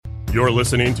You're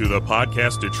listening to the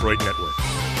Podcast Detroit Network.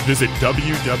 Visit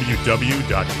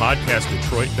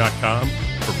www.podcastdetroit.com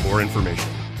for more information.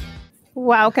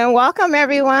 Welcome,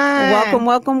 everyone.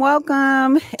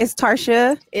 Welcome. It's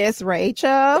Tarsha. It's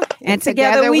Rachel. And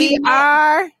together we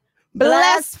are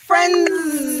Blessed Friends.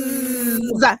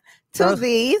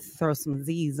 Throw some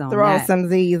Z's on that. Some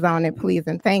Z's on it, please,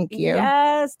 and thank you.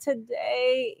 Yes,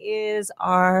 today is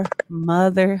our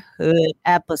motherhood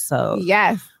episode.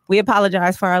 Yes. We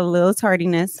apologize for our little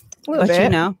tardiness. But you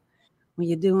know, when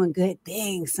you're doing good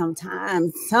things,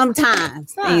 sometimes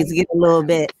things get a little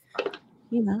bit, a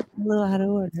little out of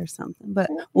order or something. But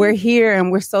we're here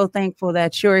and we're so thankful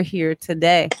that you're here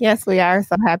today. Yes, we are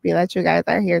so happy that you guys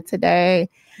are here today.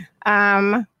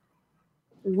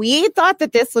 We thought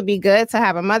that this would be good to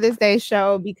have a Mother's Day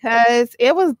show because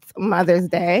it was Mother's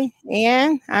Day.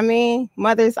 And I mean,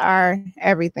 mothers are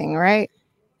everything, right?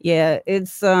 Yeah,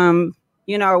 it's,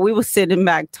 we were sitting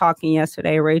back talking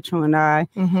yesterday, Rachel and I,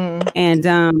 and,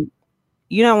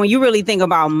 when you really think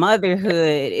about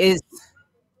motherhood,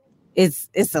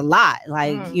 it's a lot.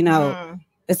 Like,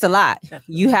 it's a lot.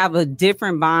 You have a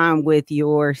different bond with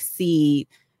your seed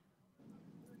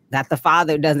that the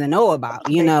father doesn't know about,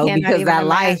 because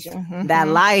that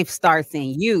life starts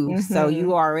in you. So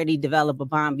you already develop a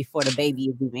bond before the baby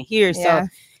is even here. Yeah.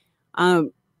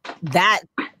 So that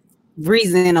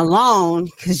reason alone,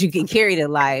 because you can carry the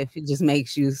life, it just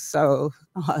makes you so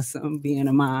awesome being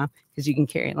a mom because you can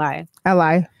carry life. A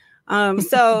life.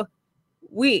 So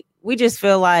we just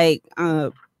feel like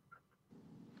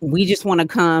we just want to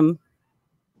come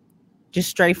just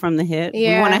straight from the hip.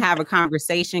 Yeah. We want to have a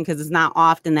conversation because it's not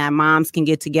often that moms can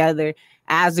get together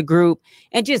as a group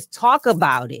and just talk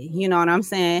about it. You know what I'm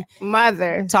saying?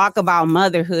 Talk about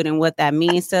motherhood and what that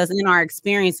means to us and our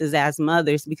experiences as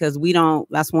mothers, because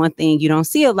that's one thing you don't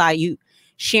see a lot. You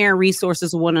sharing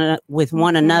resources with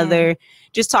one another,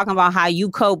 just talking about how you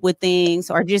cope with things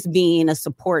or just being a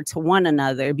support to one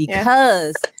another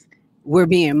because we're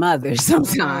being mothers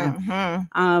sometimes.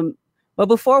 But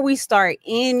before we start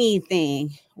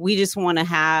anything, we just want to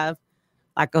have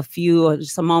like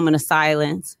just a moment of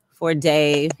silence for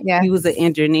Dave. Yes. He was an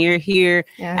engineer here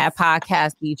at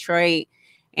Podcast Detroit,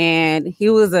 and he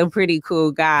was a pretty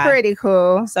cool guy. Pretty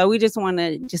cool. So we just want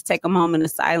to take a moment of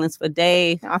silence for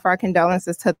Dave. Offer our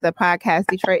condolences to the Podcast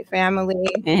Detroit family.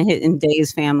 And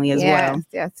Dave's family as well.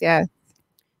 Yes.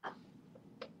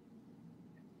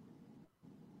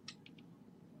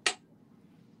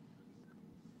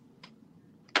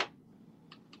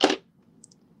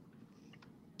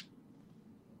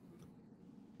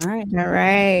 All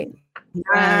right.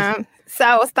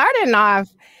 So starting off,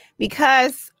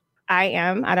 because I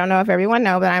don't know if everyone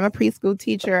knows, but I'm a preschool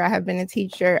teacher. I have been in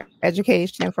teacher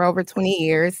education for over 20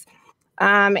 years.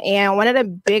 And one of the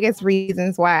biggest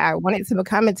reasons why I wanted to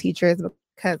become a teacher is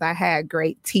because I had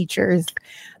great teachers.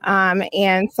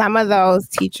 And some of those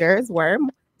teachers were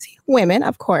women,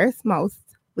 of course, mostly.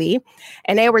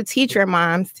 And they were teacher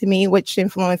moms to me, which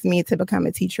influenced me to become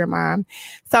a teacher mom.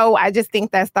 So I just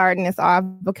think that starting this off,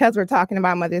 because we're talking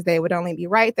about Mother's Day, would only be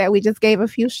right that we just gave a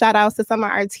few shout outs to some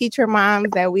of our teacher moms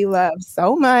that we love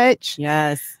so much.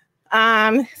 Yes.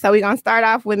 So we're going to start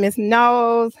off with Miss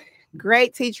Knowles,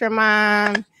 great teacher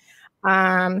mom,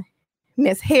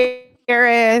 Miss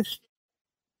Harris,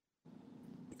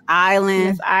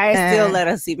 Island. Still let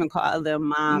us even call them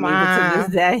mom even to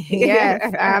this day.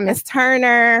 Yes. Miss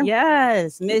Turner.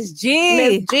 Yes. Miss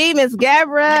G. Miss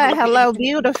Gabra. Hello,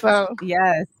 beautiful.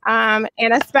 Yes. And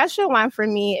a special one for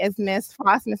me is Miss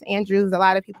Frost, Miss Andrews. A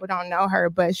lot of people don't know her,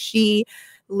 but she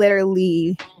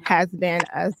literally has been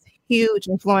a huge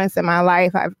influence in my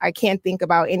life. I can't think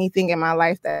about anything in my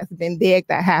life that's been big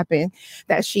that happened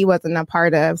that she wasn't a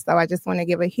part of. So I just want to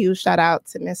give a huge shout out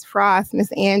to Miss Frost,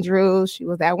 Miss Andrews. She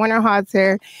was at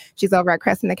Winterhalter. She's over at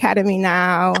Crescent Academy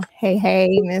now. Hey,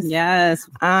 Miss. Yes.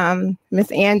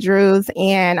 Miss Andrews.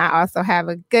 And I also have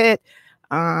a good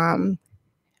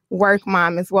work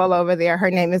mom as well over there.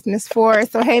 Her name is Miss Ford.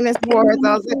 So hey, Miss Ford.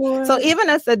 So even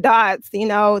as adults,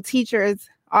 teachers,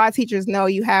 all teachers know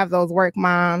you have those work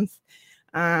moms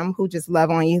who just love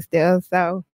on you still.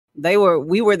 So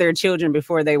we were their children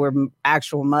before they were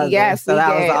actual mothers. Yes, so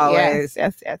that was always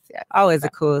yes. Always a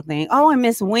cool thing. Oh, and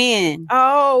Miss Wynn.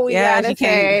 Oh, yeah, Miss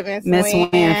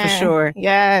Wynn for sure.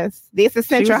 Yes, this is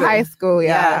Central High School.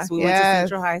 Yes, we went to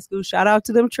Central High School. Shout out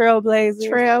to them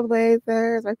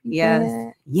Trailblazers.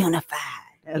 Yes, unified.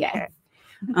 Okay. Yes.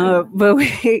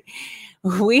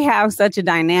 But we have such a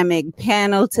dynamic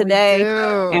panel today,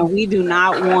 and we do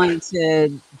not want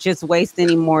to just waste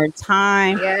any more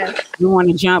time. Yes. We want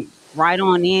to jump right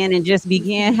on in and just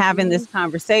begin having this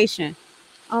conversation.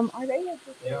 Are they?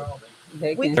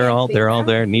 They're all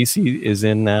there. Nisi is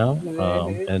in now,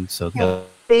 and so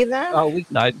see them.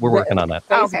 we're working on that.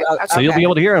 Okay. So you'll be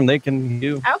able to hear them. They can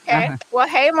hear you. Okay. Well,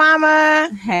 hey, Mama.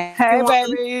 Hey,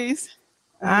 babies.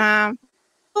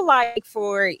 Like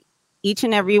for each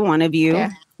and every one of you,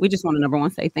 we just want to number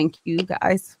one say thank you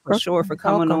guys for sure for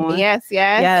coming on.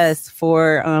 Yes,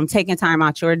 for taking time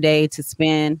out your day to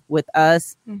spend with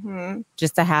us,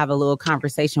 just to have a little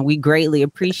conversation. We greatly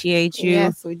appreciate you.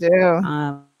 Yes, we do.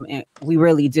 And we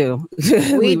really do.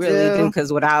 we really do,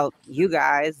 because without you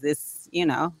guys, this,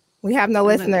 we have no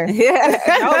listeners.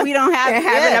 No, we don't have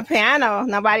having a panel.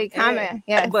 Nobody coming.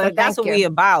 Yeah, but so that's what we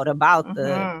about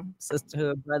the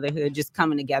sisterhood, brotherhood, just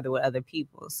coming together with other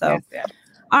people. So,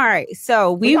 all right.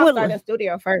 So we will start in the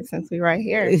studio first, since we're right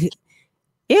here.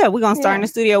 Yeah, we're gonna start in the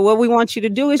studio. What we want you to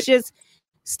do is just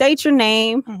state your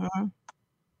name,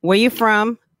 where you're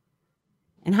from,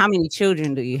 and how many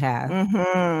children do you have.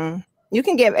 You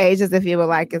can give ages if you would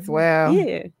like as well.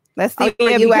 Yeah. Let's see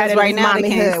where you at right now.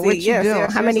 What you doing?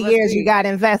 Yes, how many years you got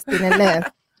invested in this?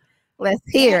 Let's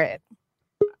hear it.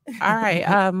 All right.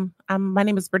 My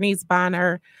name is Bernice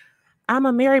Bonner. I'm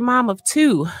a married mom of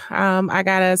two. I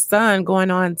got a son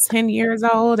going on 10 years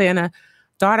old and a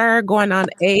daughter going on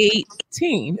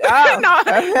 18. Oh, no.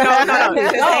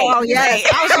 Oh, yes.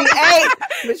 She's 8.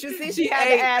 But you see, she had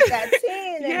to add that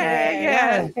 10.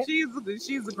 Yeah.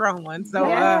 She's a grown one. So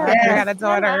I got a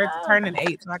daughter turning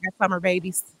 8. So I got summer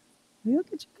babies.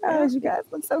 Look at you guys. You guys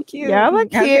look so cute. Y'all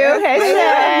look cute. Okay.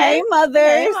 Hey, mothers.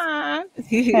 Hey, Mom.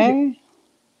 Hey.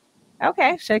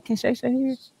 Okay. Shay, can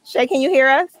you hear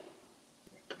us?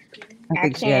 I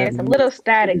can. It's a little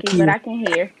staticky, but I can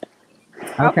hear.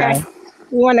 Okay.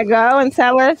 You want to go and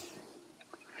tell us?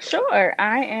 Sure.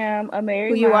 I am a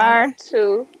married Who you mom are?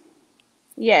 to.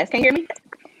 Yes. Can you hear me?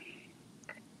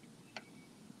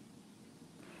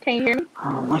 Can you hear me?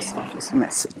 Oh, my stuff is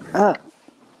messing up.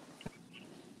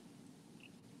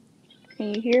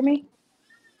 Can you hear me?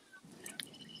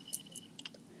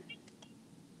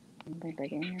 I don't think they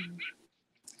can hear me.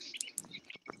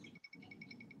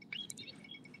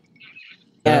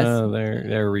 Yes.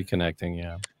 They're reconnecting.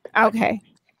 Yeah. Okay.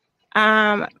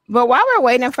 But while we're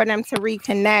waiting for them to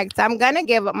reconnect, I'm gonna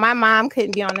give my mom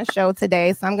couldn't be on the show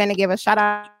today, so I'm gonna give a shout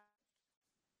out.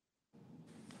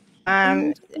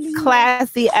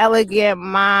 Classy, elegant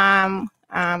mom,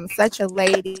 such a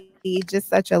lady, just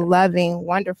such a loving,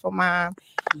 wonderful mom.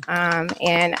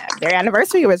 And their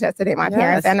anniversary was yesterday, my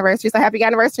parents' anniversary. So happy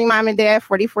anniversary, mom and dad,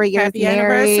 44 years Happy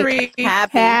married. anniversary.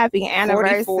 Happy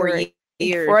anniversary.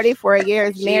 44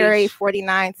 years married,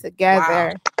 49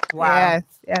 together. Wow.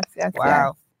 Yes.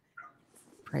 Wow.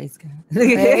 Praise God.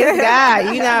 Praise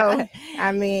God.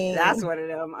 I mean, that's one of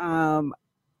them.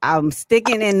 I'm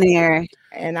sticking in there,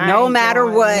 and no matter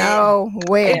what.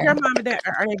 Nowhere. Is your mom and dad,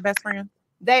 are they best friends?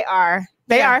 They are.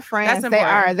 They are friends. They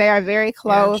are. They are very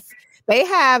close.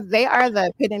 Yeah. They are the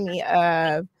epitome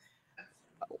of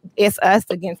it's us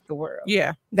against the world.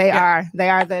 Yeah. They are. They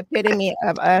are the epitome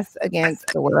of us against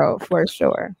the world, for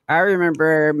sure. I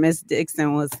remember Miss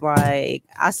Dixon was like,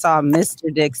 I saw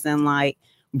Mr. Dixon like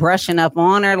brushing up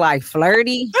on her, like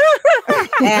flirty.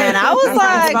 And I was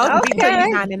like,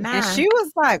 okay. And she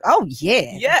was like, oh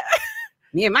yeah. Yeah.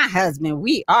 Me and my husband,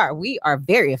 we are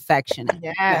very affectionate.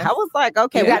 Yeah. I was like,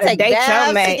 okay, you gotta date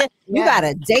your mate. You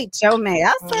gotta date your mate.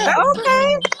 I said,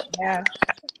 okay. Yeah.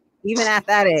 Even at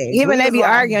that age. Even they be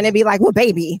arguing, they be like, well,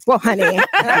 baby, well, honey.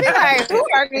 I be like, who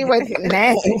arguing with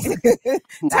names?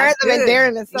 Terms of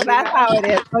endearment. So that's how it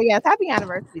is. Oh, yes. Happy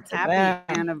anniversary to them.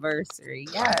 Anniversary.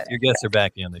 Yeah. Your guests are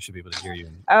back in. They should be able to hear you.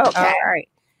 Okay. All right.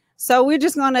 So we're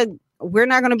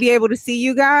not going to be able to see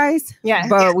you guys. Yeah.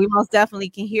 But we most definitely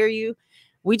can hear you.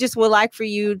 We just would like for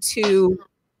you to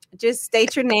just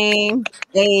state your name,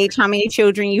 age, how many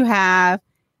children you have,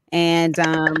 and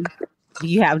do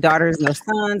you have daughters or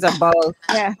sons or both?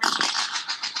 Yeah.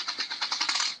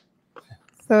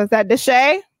 So is that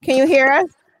Deshay? Can you hear us?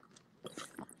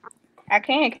 I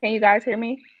can. Can you guys hear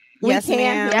me? Yes,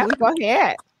 ma'am. Yeah, go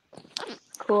ahead.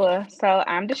 Cool. So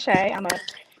I'm Deshay. I'm a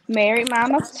married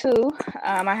mom of two.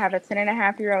 I have a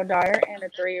 10.5-year-old daughter and a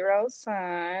 3-year-old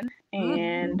son.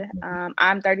 And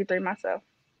I'm 33 myself.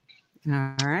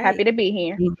 All right. Happy to be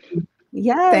here.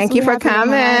 Yes. Thank you for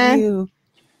coming.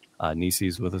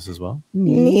 Nisi's with us as well.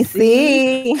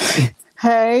 Nisi.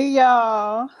 Hey,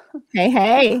 y'all.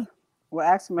 Hey. Well,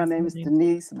 actually, my name is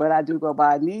Denise, but I do go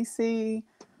by Nisi.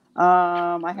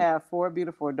 I have 4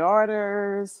 beautiful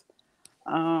daughters.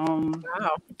 Wow.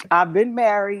 I've been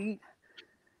married,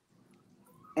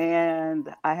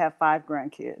 and I have 5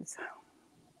 grandkids.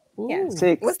 Yeah.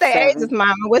 6. What's their ages,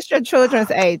 Mama? What's your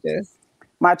children's ages?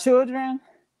 My children,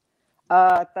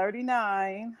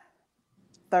 39,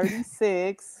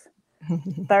 36,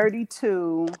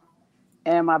 32,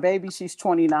 and my baby, she's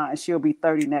 29. She'll be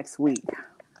 30 next week.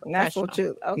 That's what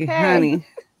you, okay. Honey.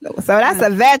 So that's a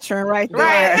veteran right there.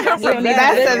 Right. That's a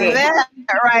veteran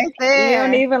right there. You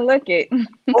don't even look it.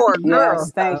 Poor girl.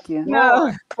 Yes, thank you.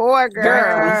 No, poor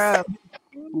girl.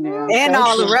 Yeah, And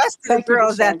all the rest of the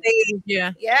girls that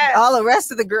Yeah. all the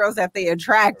rest of the girls that they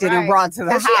attracted and brought to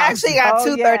the house. She actually got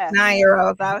two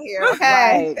 39-years-olds out here.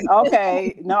 Okay. Right.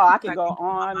 Okay. No, I can go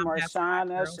on.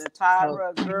 Marshana,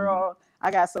 Shatara, girl. I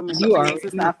got so many things.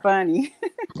 It's not funny.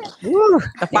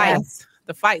 The fights.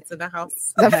 The fights in the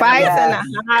house. The fights in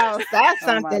the house. That's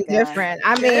something different.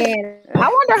 I mean, I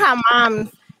wonder how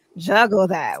moms juggle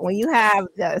that when you have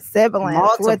the siblings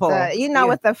with the,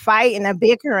 with the fight and the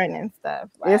bickering and stuff.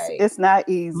 Like, it's not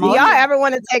easy. Do y'all ever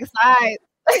want to take sides?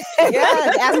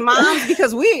 Yeah, as moms,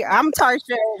 because I'm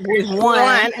Tarsha with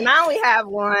one, and I only have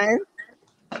one.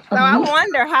 So I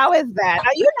wonder, how is that?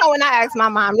 Now, when I ask my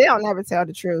mom, they don't never tell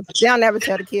the truth. They don't never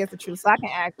tell the kids the truth. So I can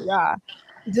ask y'all,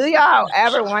 do y'all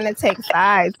ever want to take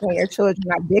sides when your children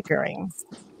are bickering?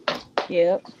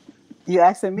 Yep. You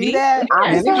asking me that?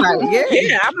 I'm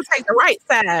gonna take the right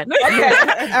side.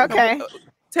 Okay.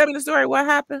 Tell me the story. What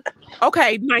happened?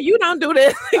 Okay, now you don't do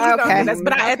this. Don't do this.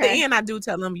 But at the end, I do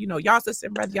tell them, y'all sister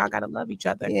and brother, y'all gotta love each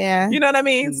other. Yeah. You know what I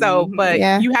mean? So, but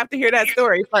you have to hear that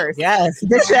story first. Yes.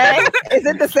 Deshae, is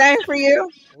it the same for you?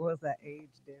 What was that age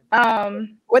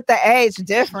difference? With the age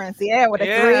difference, with a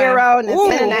 3-year-old and a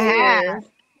 10.5.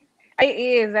 It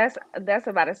is. That's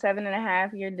about a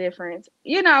 7.5-year difference.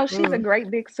 She's a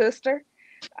great big sister.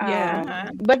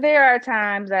 But there are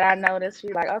times that I notice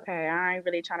she's like, okay, I ain't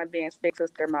really trying to be in big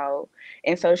sister mode,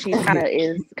 and so she kind of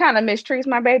mistreats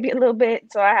my baby a little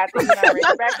bit. So I have to bring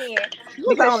her back in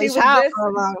because she was just for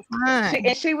a long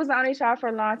time. She was the only child for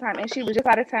a long time, and she was just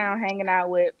out of town hanging out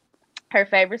with her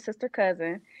favorite sister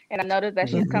cousin. And I noticed that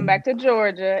she's come back to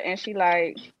Georgia, and she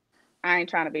like, I ain't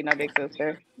trying to be no big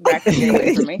sister. Back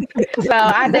away from me. So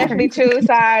I definitely choose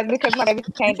sides because my baby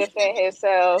can't defend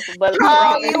himself. But you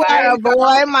are a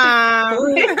boy,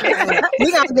 mom. We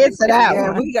gotta get to that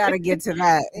one. We gotta get to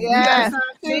that. Yes,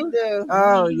 we do.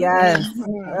 Oh yes.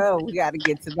 Oh, we gotta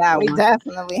get to that one. We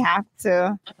definitely have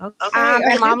to.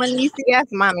 Okay. Mama Nisi, yes,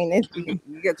 Mommy Nisi.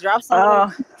 You get drop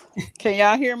something. Can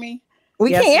y'all hear me?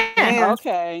 We can.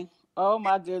 Okay. Oh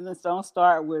my goodness! Don't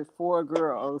start with 4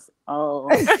 girls. Oh,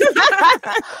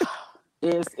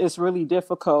 it's really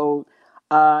difficult.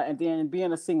 And then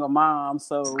being a single mom,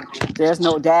 so there's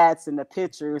no dads in the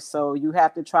picture, so you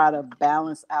have to try to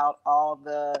balance out all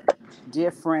the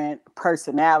different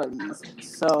personalities.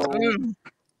 So,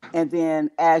 and then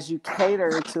as you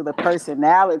cater to the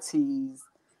personalities,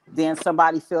 then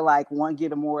somebody feel like one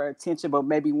get more attention, but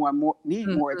maybe one more need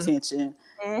more attention.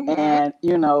 And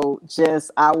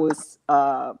I was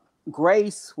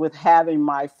graced with having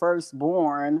my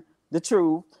firstborn, the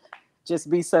truth, just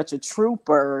be such a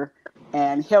trooper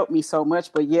and help me so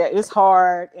much. But yeah, it's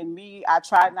hard. And I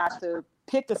try not to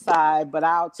pick a side, but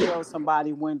I'll tell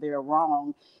somebody when they're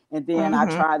wrong. And then I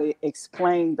try to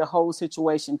explain the whole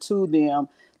situation to them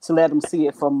to let them see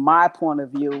it from my point of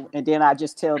view. And then I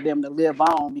just tell them to live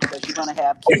on because you're going to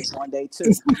have kids one day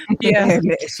too. Yeah,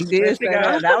 she did say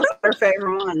that. That was her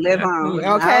favorite one, live on. Okay.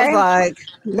 I was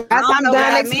like, I'm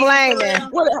done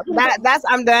explaining.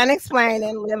 I'm done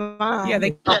explaining, live on. Yeah,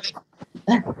 they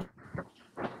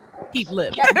keep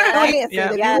living. If you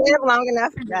live long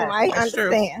enough, you might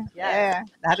understand. Yeah,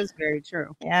 that is very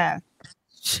true. Yeah.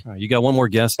 All right, you got one more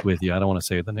guest with you. I don't want to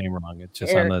say the name wrong. It's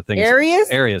just on the thing. Arius?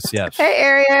 Arius, yes. Hey,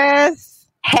 Arius.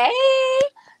 Hey.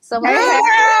 So hey,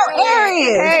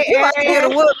 Arius. Hey,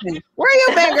 Arius. Where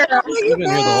you been, girl? Where you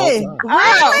been?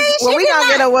 Well, we gonna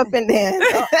get a whooping then.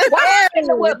 Why in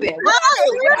the whooping?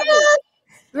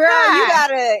 Girl, you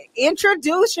gotta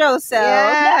introduce yourself.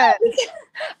 Yeah.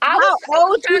 How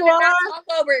old you are? Not talk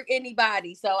over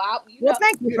anybody, so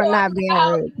thank you for not being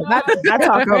rude. I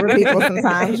talk over people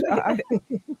sometimes.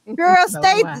 Girl,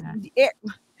 stay.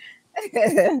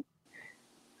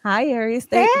 Hi, Aries.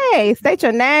 Hey, state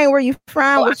your name. Where you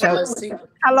from?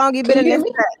 How long you been in this?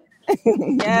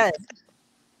 Yes.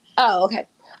 Oh, okay.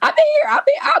 I've been here.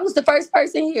 I was the first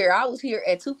person here. I was here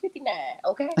at 2:59.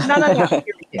 Okay.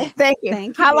 No. Thank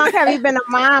you. How long have you been a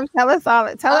mom? Tell us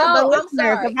all. Tell us the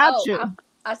listeners about you.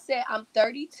 I said I'm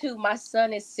 32. My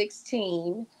son is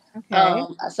 16. Okay.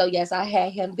 So yes, I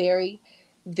had him very,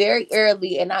 very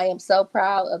early, and I am so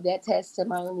proud of that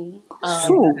testimony.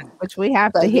 Which we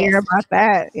have to hear about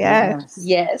that.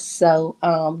 Yes. So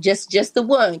just the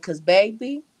one, because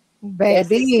baby, that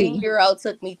 16-year-old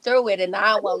took me through it, and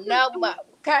I won't know more.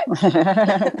 Okay.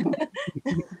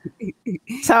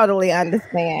 Totally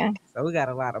understand. So we got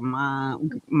a lot of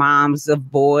moms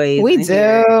of boys. We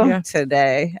do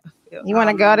today. You want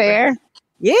to go there?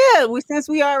 Yeah, since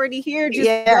we already here,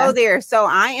 just go there. So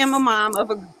I am a mom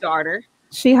of a daughter.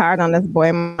 She hard on this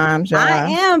boy mom job. I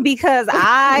am, because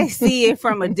I see it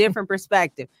from a different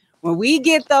perspective. When we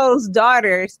get those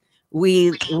daughters,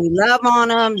 we love on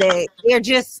them. They're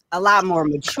just a lot more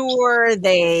mature.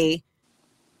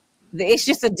 It's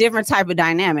just a different type of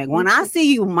dynamic. When I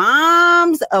see you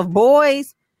moms of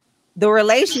boys, the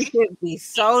relationship be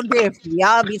so different.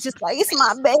 Y'all be just like, it's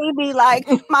my baby, like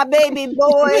my baby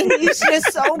boy. He's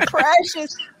just so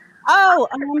precious. Oh,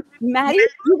 Maddie,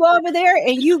 you go over there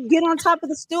and you get on top of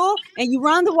the stool and you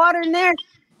run the water in there.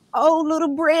 Oh,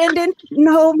 little Brandon,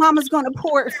 no, mama's gonna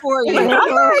pour it for you. I'm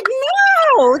like,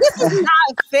 no, this is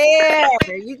not fair.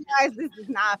 You guys, this is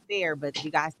not fair. But you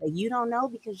guys say you don't know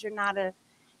because you're not a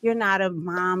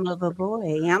mom of a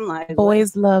boy. I'm like,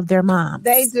 boys love their moms.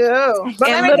 They do. But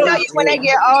let me tell you, when they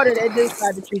get older, they do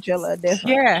start to treat you a little different.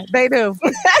 Yeah, they do.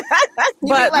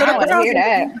 But I don't want to hear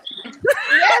that.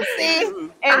 Yeah, see,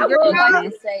 and I will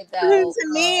like to say though, to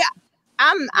me,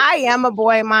 I am a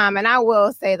boy mom, and I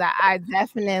will say that I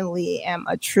definitely am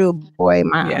a true boy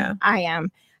mom. Yeah, I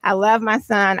am. I love my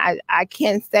son. I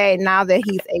can say now that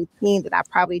he's 18 that I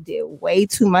probably did way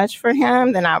too much for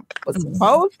him than I was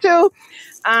supposed to.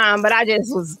 But I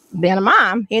just was being a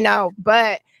mom,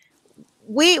 But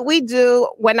we do,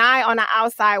 when on the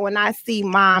outside, when I see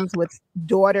moms with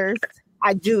daughters,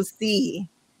 I do see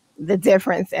the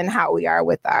difference in how we are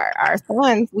with our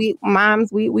sons. We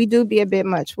do be a bit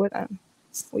much with them.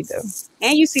 We do.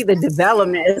 And you see the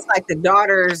development. It's like the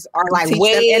daughters are like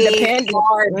way independent,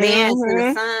 more advanced than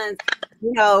the sons.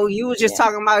 You was just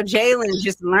talking about Jalen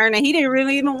just learning. He didn't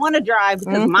really even want to drive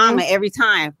because mama every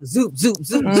time zoop, zoop,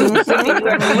 zoop, zoop.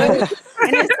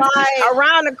 And it's like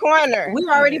around the corner. We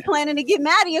were already planning to get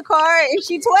Maddie a car and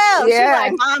she's 12. Yeah.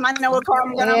 She's like, Mom, I know what car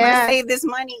I'm gonna save this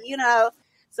money,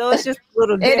 So it's just a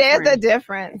little different. It is a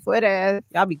difference. It is.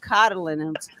 Y'all be coddling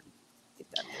him.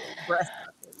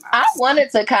 I wanted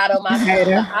to coddle my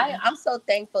son. I'm so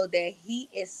thankful that he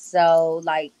is so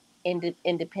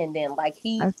independent. Like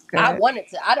I wanted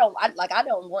to. I don't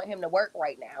want him to work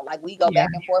right now. Like we go back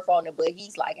and forth on it, but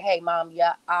he's like, "Hey, Mom,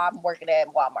 I'm working at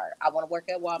Walmart. I want to work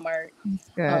at Walmart."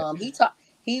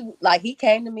 He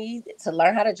came to me to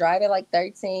learn how to drive at like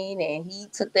 13, and he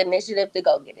took the initiative to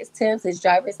go get his Tim's, his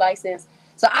driver's license.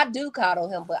 So I do coddle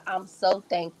him, but I'm so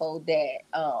thankful that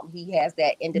he has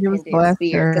that independent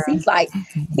spirit, because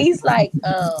he's like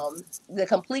the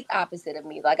complete opposite of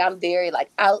me. Like I'm very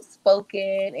like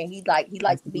outspoken, and he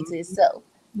likes to be to himself.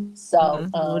 So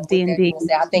I think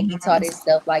he taught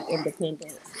himself like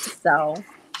independence. So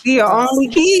he your only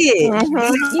kid.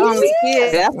 Only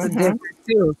kid. That's a difference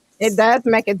too. It does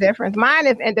make a difference. Mine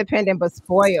is independent but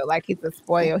spoiled. Like he's a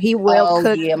spoiled. He will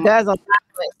cook. Does a lot,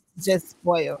 but just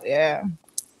spoiled. Yeah.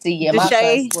 See, my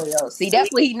son's spoiled. See,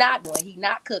 that's what he's not doing. He's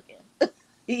not cooking. Mine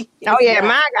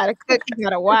gotta cook. He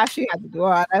gotta wash. He got to do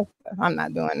all that stuff. I'm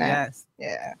not doing that. Yes.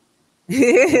 Yeah.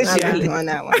 I'm not doing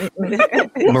that one.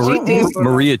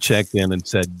 Maria checked in and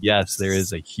said, yes, there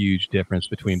is a huge difference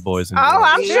between boys and girls.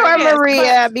 I'm sure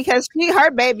Maria, because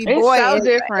her baby boy so is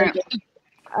different.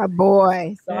 A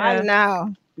boy. So I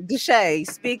know. Deshae,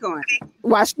 speak on it.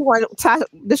 Why she want to talk?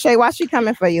 Deshae, why she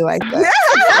coming for you like that?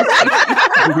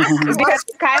 Because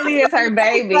Kylie is her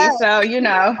baby, so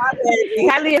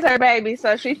Kylie is her baby,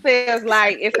 so she feels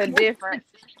like it's a difference,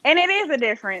 and it is a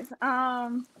difference.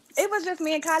 It was just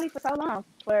me and Kylie for so long,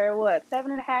 for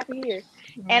 7.5 years,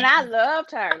 and I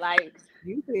loved her. Like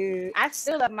you did. I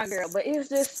still love my girl, but it's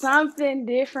just something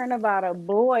different about a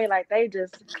boy. Like they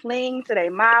just cling to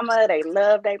their mama, they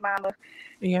love their mama.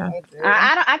 Yeah,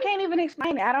 I can't even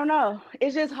explain it. I don't know.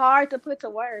 It's just hard to put to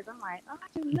words. I'm like, I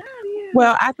just love you.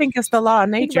 Well, I think it's the law of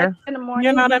nature. In the morning,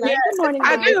 you know what I mean? Good morning,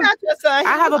 I do. I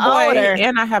have a boy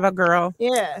and I have a girl.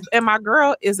 Yeah, and my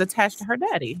girl is attached to her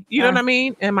daddy. You know what I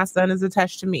mean? And my son is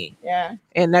attached to me. Yeah,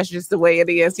 and that's just the way it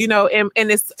is. And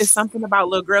it's something about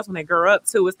little girls when they grow up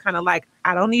too. It's kind of like,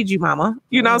 I don't need you, mama.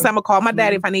 You know, so I'm gonna call my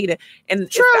daddy if I need it. And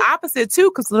it's the opposite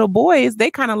too, because little boys, they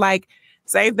kind of like.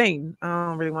 Same thing. I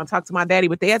don't really want to talk to my daddy,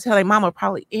 but they'll tell their mama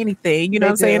probably anything. You know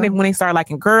what I'm saying? And when they start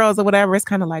liking girls or whatever, it's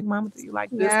kind of like, Mama, do you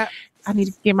like this? Yeah. I need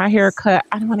to get my hair cut.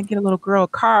 I don't want to get a little girl a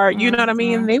card. You know what I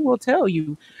mean? And they will tell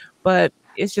you. But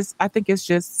I think it's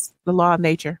just the law of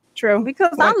nature. True.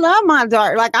 Because I love my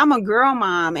daughter. Like I'm a girl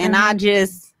mom, and I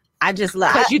just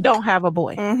love. Because you don't have a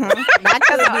boy. That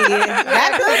could be it.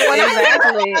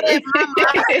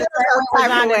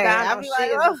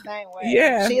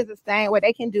 Yeah, she is the same way.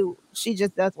 They can do. She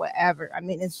just does whatever. I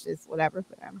mean, it's just whatever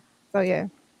for them. So yeah,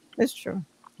 it's true.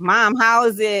 Mom, how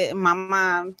is it? My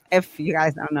mom, if you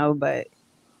guys don't know, but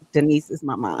Denise is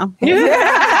my mom. And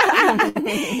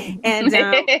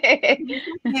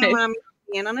Mom,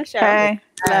 being on the show. Hey.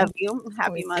 I love you.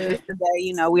 Happy Mother's Day.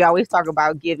 You know, we always talk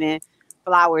about giving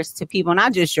flowers to people,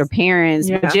 not just your parents,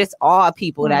 but just all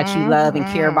people that you love and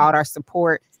care about or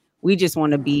support. We just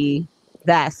want to be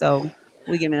that. So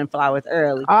we give them flowers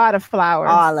early. All the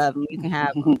flowers. All of them. You can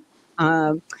have them.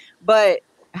 But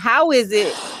how is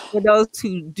it for those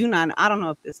who do not, I don't know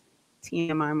if it's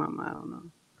TMI, mom, I don't know.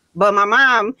 But my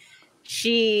mom,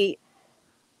 she's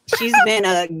been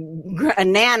a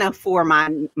nana for my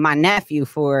nephew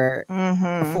for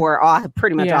all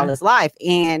pretty much all his life.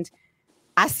 And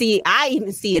I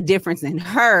even see a difference in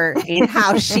her in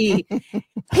how she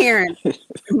parents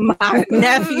my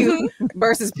nephew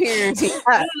versus parenting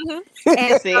us.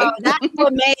 And so that's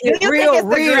what made it real. The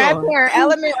grandparent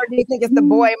element, or do you think it's the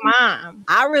boy mom?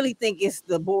 I really think it's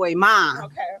the boy mom.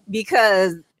 Okay.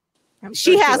 Because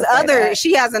she has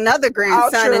another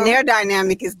grandson and their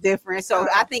dynamic is different. So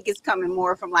I think it's coming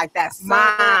more from like that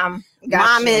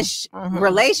momish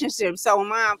relationship. So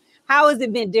Mom, how has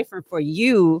it been different for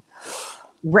you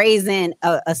raising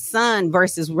a son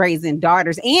versus raising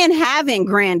daughters and having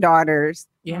granddaughters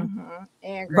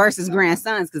versus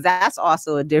grandsons? Because that's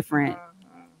also a different.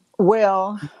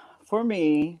 Well, for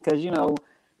me, because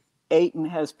Aiden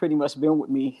has pretty much been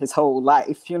with me his whole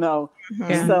life, so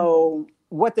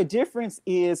what the difference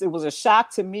is, it was a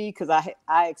shock to me because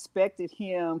I expected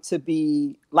him to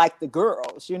be like the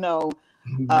girls,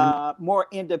 more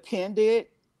independent,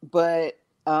 but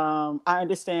I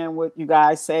understand what you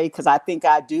guys say because I think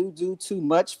I do too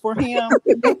much for him.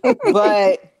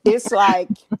 But it's like,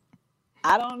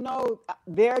 I don't know,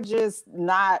 they're just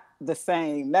not the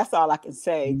same. That's all I can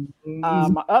say.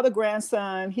 My other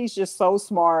grandson, he's just so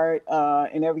smart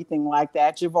and everything like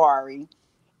that, Javari.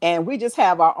 And we just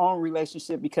have our own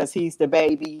relationship because he's the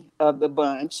baby of the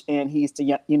bunch and he's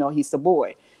he's the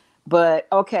boy. But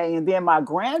okay, and then my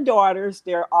granddaughters,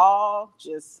 they're all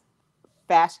just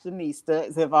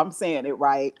fashionistas, if I'm saying it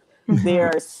right.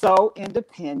 They're so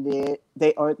independent.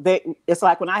 It's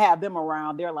like when I have them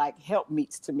around, they're like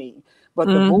helpmeets to me. But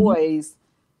the boys,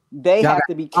 they have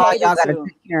to be catered to.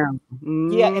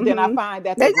 Yeah, and then I find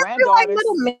that the granddaughters,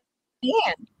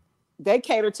 they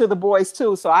cater to the boys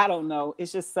too. So I don't know.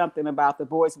 It's just something about the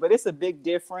boys, but it's a big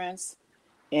difference.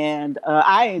 And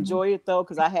I enjoy it though,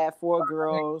 because I had 4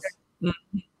 girls,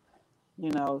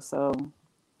 so.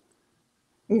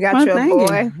 You got your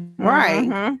boy.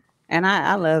 Right. And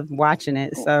I love watching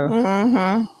it. So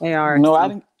they are. No,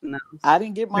 I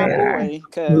didn't get my boy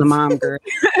because the mom girl.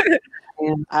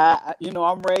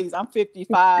 I'm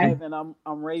 55 and I'm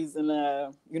raising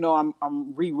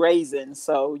I'm re-raising,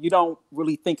 so you don't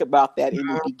really think about that in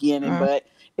the beginning, but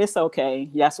it's okay.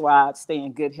 That's why I stay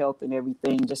in good health and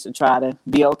everything, just to try to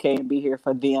be okay and be here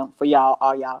for them, for y'all,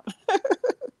 all y'all.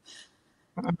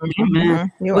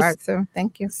 You are too.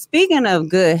 Thank you. Speaking of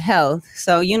good health,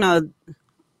 so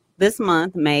this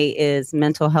month, May, is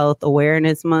Mental Health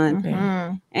Awareness Month.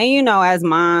 And, as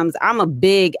moms, I'm a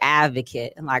big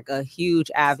advocate, like a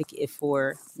huge advocate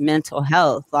for mental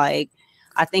health. Like,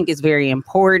 I think it's very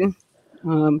important.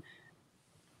 I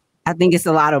think it's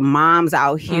a lot of moms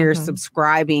out here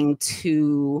subscribing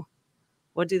to,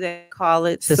 what do they call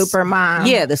it? Super mom.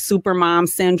 Yeah, the super mom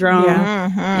syndrome.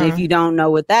 And if you don't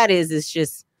know what that is, it's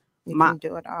just you can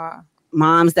do it all.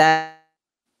 Moms that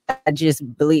I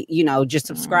just believe, just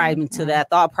subscribing to that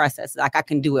thought process. Like, I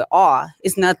can do it all.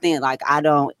 It's nothing like I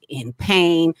don't in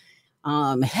pain,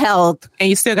 health. And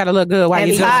you still got to look good while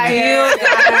you do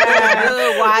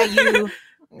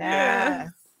it.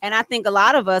 And I think a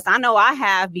lot of us, I know I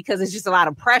have, because it's just a lot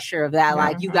of pressure of that.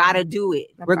 Like, you got to do it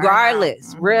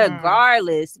regardless,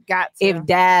 if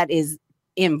dad is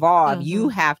involved, you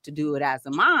have to do it as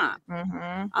a mom.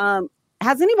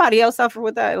 Has anybody else suffered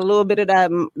with that? A little bit of that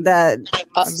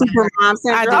super mom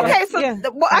syndrome? Okay, so I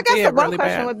guess the one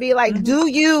question would be like, do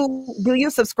you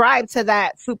subscribe to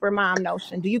that super mom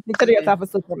notion? Do you consider yourself a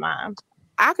super mom?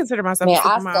 I consider myself a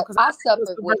super mom. I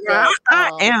suffered with that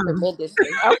tremendously.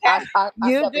 Okay. I suffered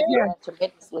with that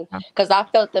tremendously because I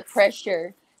felt the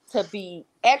pressure to be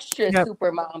extra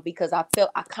super mom because I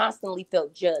constantly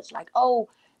felt judged. Like, oh,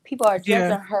 people are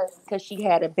judging her because she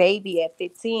had a baby at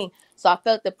 15. So I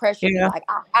felt the pressure. Like,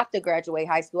 I have to graduate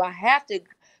high school. I have to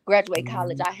graduate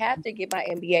college. I have to get my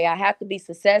MBA. I have to be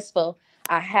successful.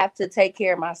 I have to take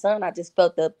care of my son. I just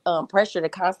felt the pressure to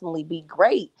constantly be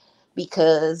great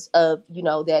because of,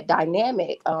 that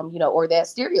dynamic, or that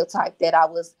stereotype that I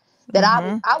was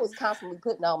constantly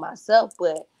putting on myself.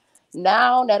 But,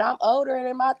 now that I'm older and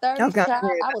in my 30s, child,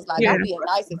 I was like, I'm being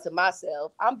nicer to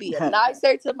myself. I'm being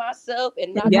nicer to myself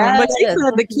and not. But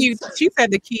she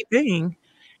said the key thing.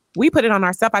 We put it on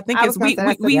ourselves. I think it's we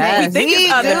think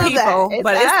it's other people,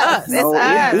 but it's us. It's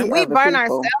us. We burn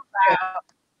ourselves out.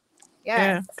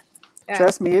 Yeah.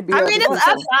 Trust me, it'd be. I mean, it's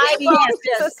us.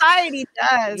 Society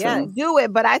does do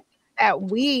it, but I think that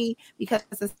because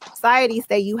society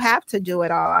say you have to do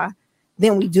it all,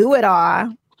 then we do it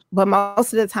all. But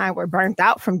most of the time, we're burnt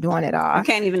out from doing it all. You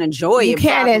can't even enjoy it. You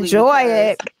can't enjoy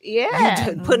it. Yeah.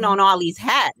 You're putting on all these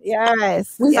hats. Yes.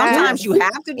 Sometimes you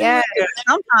have to do it.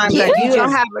 Sometimes you don't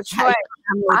have a choice.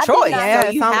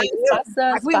 Yeah,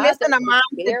 we missing a mom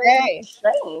today.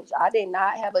 Strange. I did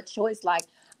not have a choice. Like,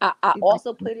 I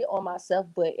also put it on myself,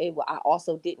 but I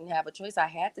also didn't have a choice. I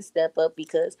had to step up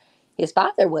because his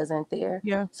father wasn't there.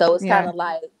 Yeah. So it's kind of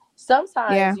like,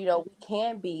 sometimes, we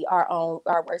can be our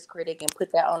worst critic and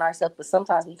put that on ourselves, but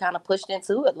sometimes we kind of pushed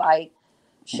into it. Like,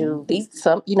 shoot,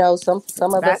 some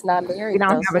of us not married. We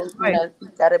don't have a choice.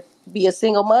 You gotta be a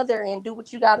single mother and do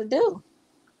what you gotta do.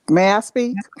 May I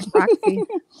speak?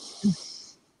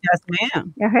 Yes,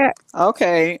 ma'am.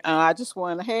 Okay. I just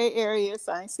want to, hey, Arius,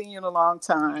 I ain't seen you in a long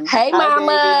time. Hey,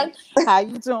 Mama. Baby. How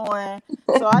you doing?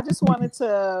 So I just wanted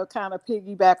to kind of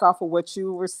piggyback off of what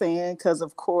you were saying, because,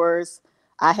 of course,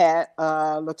 I had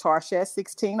Latarsha at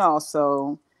 16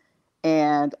 also.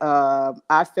 And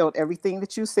I felt everything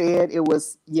that you said. It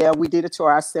was, we did it to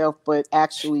ourselves, but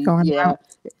actually,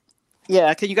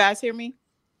 Yeah. Can you guys hear me?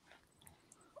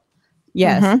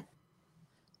 Yes.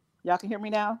 Mm-hmm. Y'all can hear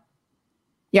me now?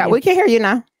 Yeah, we can hear you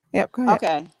now. Yep. Go ahead.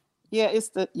 Okay. It's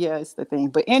the thing.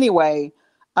 But anyway,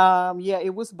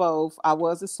 it was both. I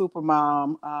was a super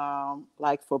mom,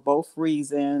 like for both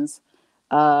reasons.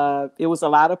 It was a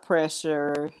lot of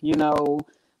pressure,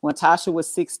 when Tasha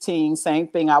was 16, same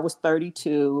thing. I was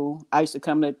 32. I used to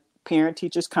come to parent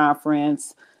teachers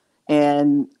conference,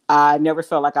 and I never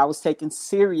felt like I was taken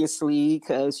seriously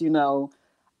because,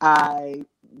 I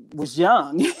was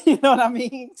young, you know what I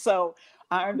mean? So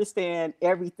I understand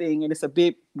everything, and it's a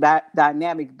bit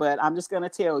dynamic, but I'm just going to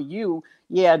tell you,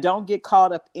 don't get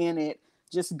caught up in it.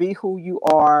 Just be who you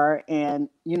are and,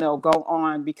 go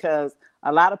on, because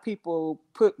a lot of people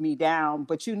put me down,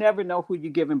 but you never know who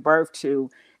you're giving birth to.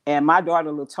 And my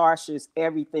daughter, Latarsha, is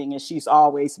everything, and she's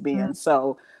always been.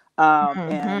 So,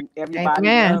 and everybody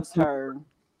loves her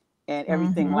and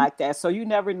everything like that. So you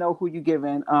never know who you're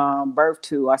giving birth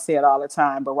to. I say it all the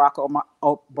time. Barack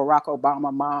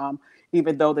Obama mom,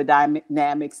 even though the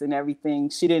dynamics and everything,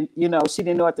 she didn't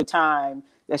know at the time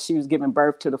that she was giving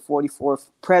birth to the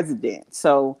 44th president.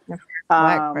 So,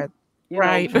 Black president.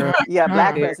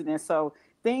 Black president. So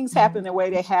things happen the way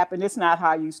they happen. It's not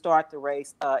how you start the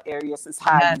race, Arius. It's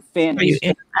how you finish.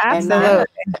 Absolutely.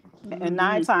 And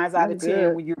 9 times out of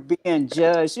 10, when you're being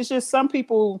judged, it's just some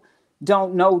people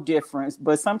don't know difference,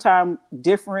 but sometimes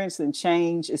difference and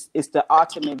change is the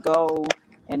ultimate goal,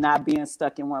 and not being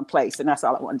stuck in one place. And that's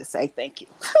all I wanted to say. Thank you.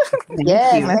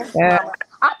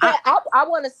 I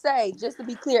want to say, just to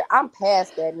be clear, I'm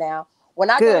past that now. When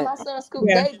I go to my son's school,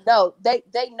 they know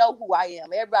who I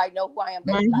am. Everybody know who I am.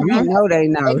 They know they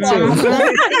know too.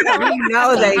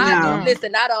 They know.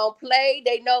 Listen, I don't play.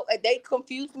 They know. They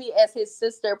confused me as his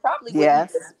sister probably when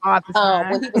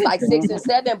he was like 6 and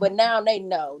 7. But now they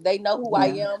know. They know who I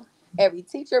am. Every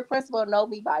teacher, principal know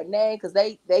me by name, because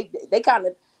they kind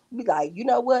of be like, you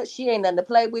know what? She ain't nothing to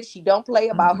play with. She don't play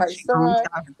about her son.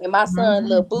 And my son,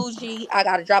 little bougie, I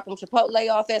got to drop him Chipotle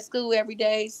off at school every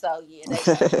day. So,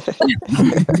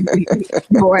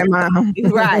 boy, mom.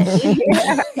 Right.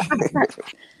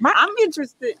 I'm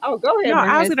interested. Oh, go ahead. No,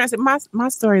 I was going to say, my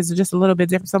story is just a little bit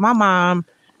different. So my mom,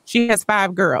 she has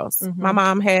 5 girls. Mm-hmm. My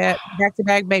mom had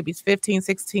back-to-back babies, 15,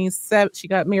 16, 7. She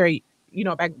got married,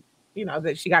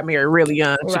 that she got married really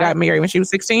young. She got married when she was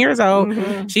 16 years old.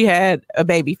 Mm-hmm. She had a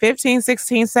baby, 15,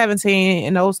 16, 17.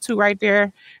 And those 2 right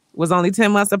there was only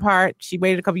 10 months apart. She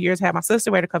waited a couple years, had my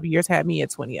sister, waited a couple years, had me at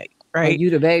 28. Right? You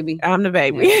the baby? I'm the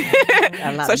baby.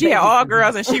 Yeah. So she had all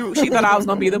girls, and she thought I was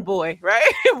going to be the boy,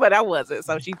 right? But I wasn't.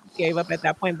 So she gave up at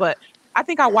that point. But I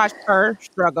think I watched her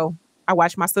struggle. I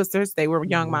watched my sisters. They were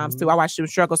young moms too. I watched them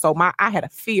struggle. So I had a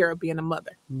fear of being a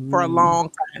mother for a long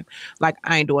time. Like,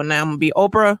 I ain't doing that. I'm going to be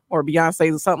Oprah or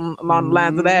Beyonce or something along the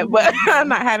lines of that. But I'm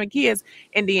not having kids.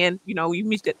 And then, you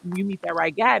meet that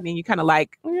right guy, and then you kind of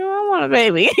like, I want a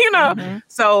baby,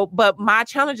 So, but my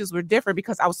challenges were different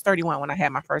because I was 31 when I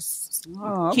had my first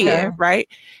kid, right?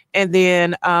 And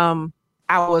then I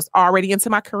was already into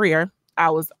my career. I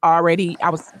was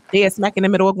dead smack in the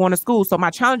middle of going to school. So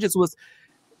my challenges was,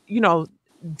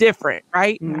 different,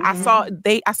 right? I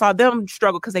saw them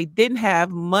struggle because they didn't have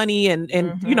money and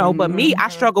you know, but me, I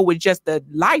struggle with just the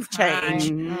life change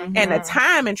and the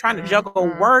time and trying to juggle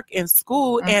work and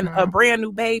school and a brand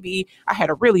new baby. I had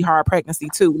a really hard pregnancy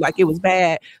too. Like it was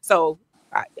bad. So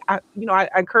I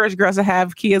encourage girls to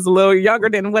have kids a little younger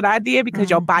than what I did because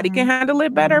your body can handle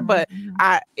it better. But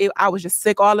I was just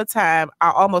sick all the time.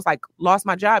 I almost like lost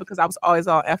my job because I was always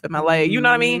on FMLA. You know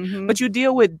what I mean? But you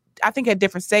deal with, I think at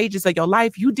different stages of your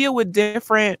life, you deal with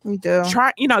different,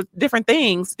 different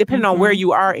things depending on where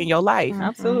you are in your life.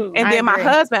 Absolutely. And then my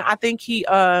husband, I think he,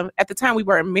 at the time we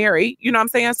weren't married, you know what I'm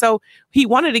saying? So he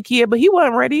wanted a kid, but he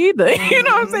wasn't ready either. You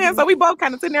know what I'm saying? So we both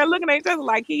kind of sitting there looking at each other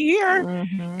like he here.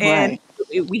 And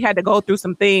we had to go through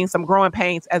some things, some growing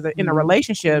pains in a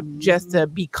relationship just to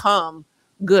become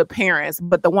good parents.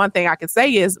 But the one thing I can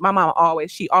say is my mom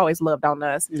always loved on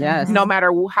us. Yes. No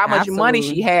matter how much money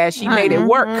she had, she made it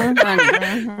work.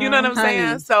 You know what I'm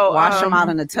saying? So wash them out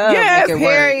in the tub. Yes, make it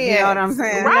work. You know what I'm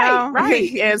saying?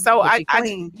 Right. And so I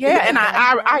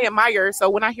admire. So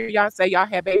when I hear y'all say y'all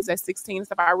had babies at 16 and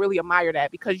stuff, I really admire that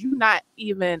because you're not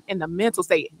even in the mental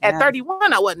state. At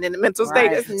 31, I wasn't in the mental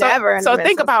state. So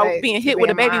think about being hit with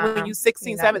a baby when you're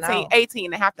 16, 17,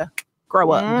 18 and have to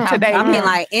grow up today. I mean,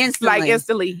 like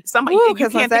instantly. Somebody you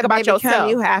can't think about yourself.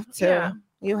 You have to. Yeah.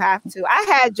 You have to. I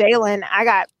had Jalen. I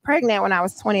got pregnant when I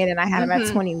was 20, and I had him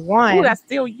at 21. Ooh, that's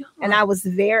still young. And I was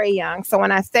very young. So when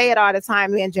I say it all the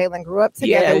time, me and Jalen grew up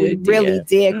together. We really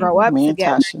did grow up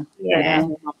together.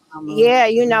 Yeah,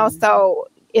 you know. So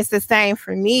it's the same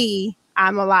for me.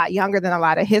 I'm a lot younger than a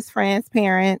lot of his friends'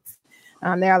 parents.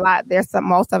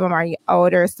 Most of them are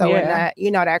older. So in that,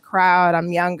 that crowd,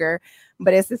 I'm younger.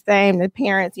 But it's the same. The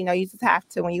parents, you just have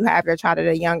to, when you have your child at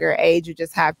a younger age, you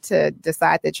just have to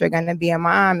decide that you're going to be a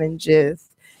mom and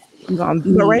just, you're going to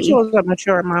be. But Rachel was a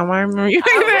mature mom. I remember you.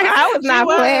 I was not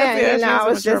playing. I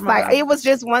was just like, it was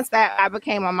just once that I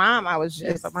became a mom, I was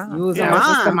just a mom. You was a mom.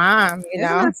 Just a mom, Isn't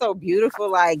that so beautiful?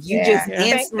 Like you just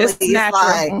instantly, it's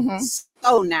natural. Like,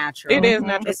 so natural. It is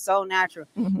natural. It's so natural.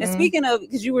 And speaking of,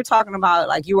 because you were talking about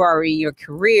like you are in your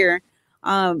career,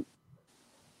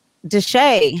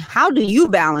 Deshae, how do you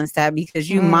balance that? Because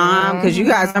you mom, because you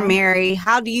guys are married.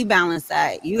 How do you balance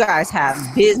that? You guys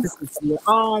have businesses of your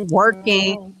own,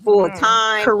 working full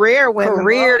time, career,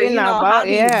 you know, how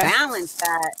do you balance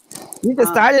that? You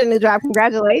just started a new job.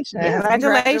 Congratulations!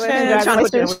 Congratulations! Trying to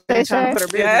put her business. I'm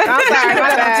sorry,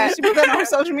 my bad. She put that on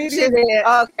social media. She did.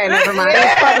 Okay, never mind.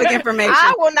 It's public information.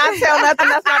 I will not tell nothing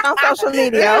that's not on social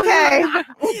media. Okay.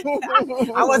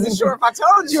 I wasn't sure if I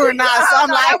told you or not, so I'm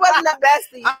like, I wasn't the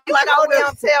bestie. Like, we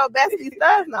don't tell bestie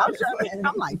stuff. No,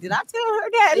 I'm like, did I tell her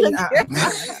that? We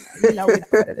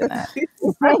better than that.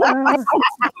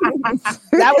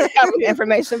 That was public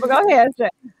information, but go ahead.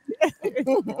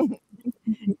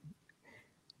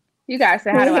 You guys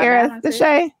say, how do I hear us,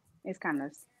 Deshae? It's kind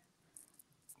of.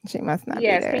 She must not.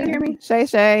 Yes, be there. Can you hear me?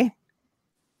 Shay.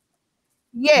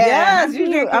 Yeah. Yes, you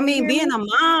do. I mean, being a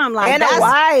mom, like and a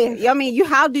wife. I mean,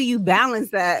 how do you balance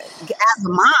that as a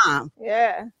mom?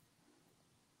 Yeah.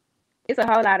 It's a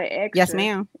whole lot of extra. Yes,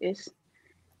 ma'am.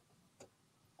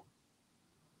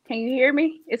 Can you hear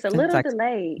me? It's a little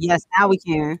delayed. Yes, now we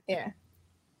can. Yeah.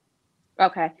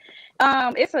 Okay.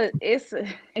 It's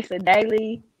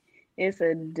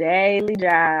a daily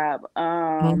job.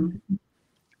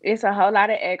 It's a whole lot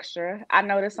of extra. I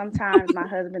notice sometimes my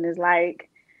husband is like,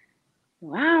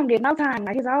 well, I don't get no time.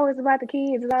 Like, it's always about the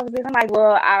kids. It's always this. I'm like,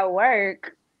 well, I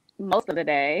work most of the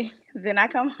day. Then I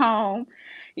come home,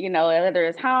 whether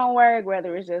it's homework,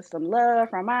 whether it's just some love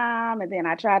from mom, and then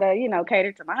I try to,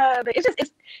 cater to my husband.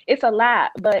 It's a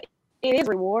lot, but it is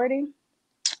rewarding.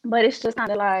 But it's just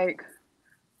kind of like,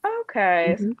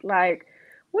 okay, like,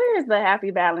 where's the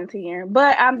happy balance here?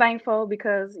 But I'm thankful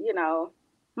because,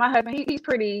 my husband, he's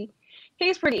pretty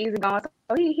easygoing,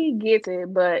 so he gets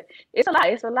it. But it's a lot.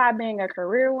 It's a lot being a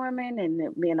career woman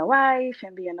and being a wife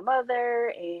and being a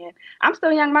mother. And I'm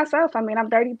still young myself. I mean, I'm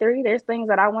 33. There's things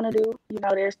that I want to do.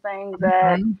 There's things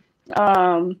that,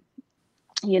 I'm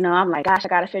like, gosh, I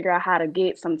got to figure out how to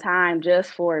get some time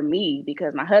just for me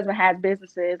because my husband has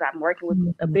businesses. I'm working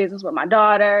with a business with my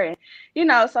daughter,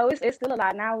 and so it's still a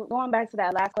lot. Now, going back to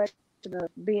that last question of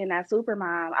being that super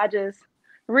mom, I just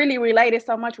really related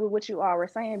so much with what you all were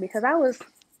saying because I wasn't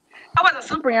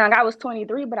super young. I was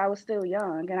 23, but I was still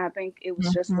young. And I think it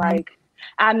was just like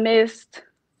I missed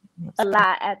a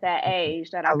lot at that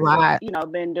age that I could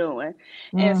have, been doing.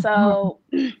 And so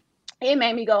it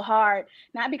made me go hard,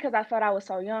 not because I felt I was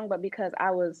so young, but because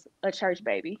I was a church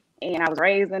baby and I was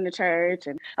raised in the church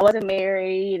and I wasn't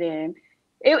married and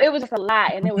it was just a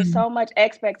lot. And there was so much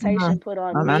expectation put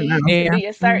on me to be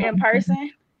a certain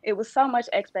person. It was so much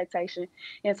expectation.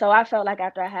 And so I felt like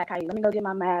after I had Kylie, let me go get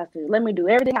my master's. Let me do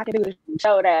everything I can do to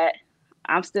show that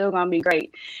I'm still going to be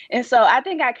great. And so I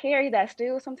think I carry that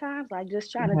still sometimes, like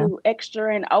just trying to do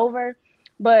extra and over.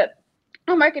 But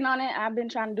I'm working on it. I've been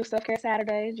trying to do self-care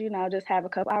Saturdays, just have a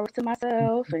couple hours to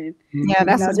myself and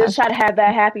just try to have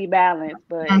that happy balance.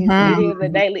 But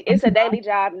it's a daily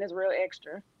job and it's real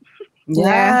extra.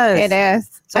 Yeah, it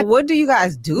is. So what do you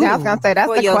guys do? Yeah, I was gonna say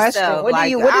that's the question. I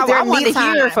want to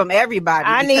hear from everybody.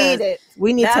 I need it.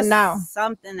 We need to know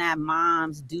something that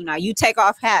moms do not. You take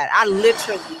off hat. I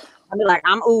be like,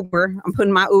 I'm Uber. I'm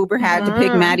putting my Uber hat to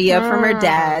pick Maddie up from her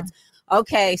dad's.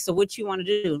 Okay, so what you want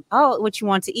to do? Oh, what you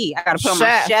want to eat? I got to put on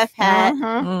my chef hat.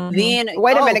 Then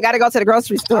wait a minute, got to go to the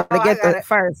grocery store to get the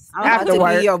first. I have to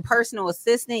be your personal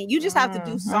assistant. You just have to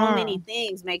do so many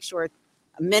things. Make sure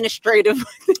administrative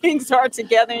things are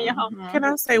together in your home. Can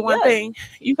I say one thing?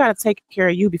 You got to take care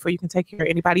of you before you can take care of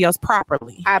anybody else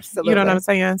properly. Absolutely. You know what I'm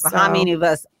saying? So how many of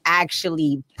us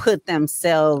actually put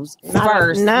themselves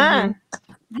first? None.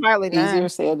 Hardly easier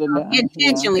said than done.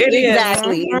 Intentionally,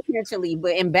 exactly. Intentionally,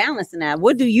 but in balancing that,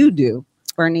 what do you do,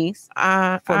 Bernice?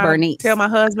 Bernice, tell my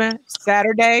husband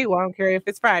Saturday. Well, I don't care if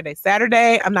it's Friday.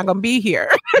 Saturday, I'm not gonna be here.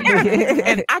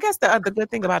 And I guess the good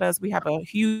thing about us, we have a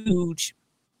huge.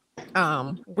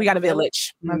 We got a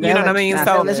village. You know what I mean?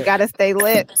 So village got to stay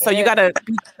lit. So you got to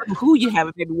who you have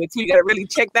a baby with. You got to really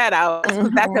check that out.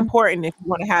 That's important if you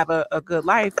want to have a good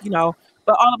life.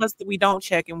 But all of us, we don't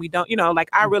check and we don't, like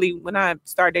when I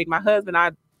started dating my husband,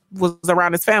 I was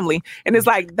around his family. And it's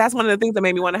like, that's one of the things that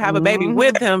made me want to have a baby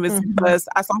with him is because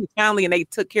I saw his family and they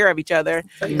took care of each other.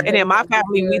 And in my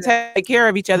family, we take care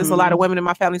of each other. There's a lot of women in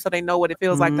my family, so they know what it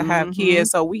feels like to have kids.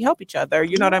 So we help each other.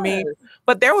 You know what I mean?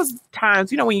 But there was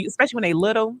times, especially when they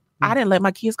little, I didn't let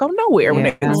my kids go nowhere when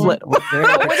they was little.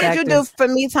 What did you do for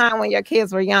me time when your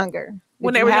kids were younger?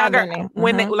 When they were younger,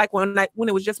 when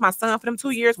it was just my son for them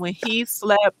 2 years, when he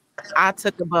slept, I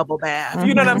took a bubble bath.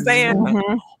 You know what I'm saying?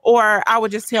 Or I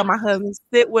would just tell my husband,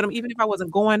 sit with him, even if I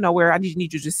wasn't going nowhere. I just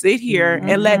need you to sit here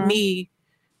and let me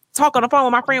talk on the phone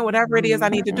with my friend, whatever it is I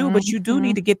need to do. But you do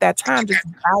need to get that time just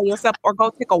by yourself or go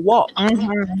take a walk.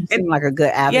 You seem like a good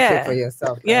advocate for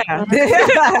yourself. Yeah.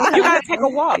 You gotta take a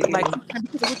walk. Like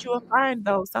what you'll find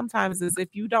though sometimes is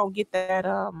if you don't get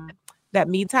that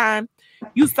me time,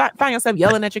 you find yourself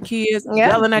yelling at your kids,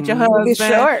 yelling at your husband. You be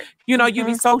short. You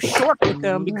be so short with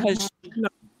them because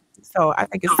so I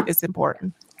think it's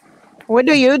important. What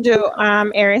do you do,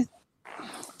 Aries?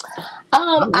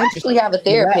 I actually have a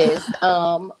therapist.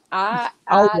 I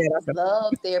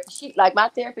love therapy. My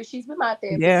therapist, she's been my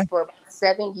therapist for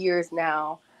 7 years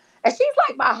now. And she's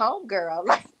like my homegirl.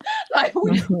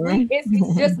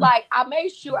 It's just like I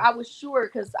was sure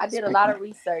because I did a lot of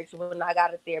research when I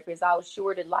got a therapist. I was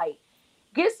sure to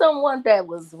get someone that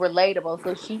was relatable.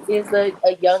 So she is a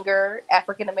younger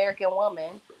African American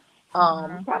woman.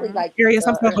 Probably Curious,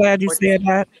 I'm so glad you said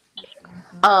that.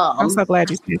 I'm so glad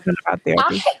you said something about therapy.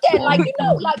 I hate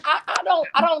that.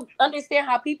 I don't understand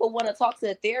how people want to talk to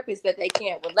a therapist that they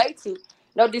can't relate to.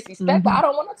 No disrespect, but I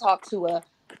don't want to talk to a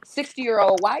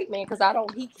 60-year-old white man because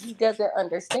he doesn't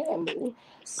understand me.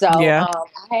 So I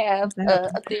have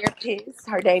a therapist.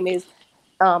 Her name is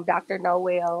Dr.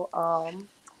 Noel.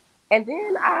 And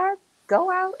then I go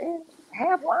out and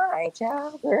have wine,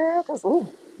 child, girl. Cause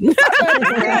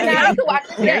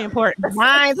very important.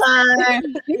 Wine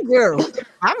time. You do.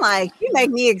 I'm like, you make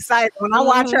me excited when I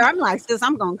watch her. I'm like, sis,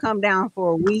 I'm gonna come down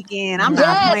for a weekend. I'm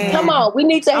not playing. Come on, we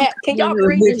need to have. Can y'all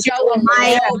bring the show on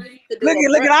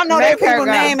Look at. I know that people's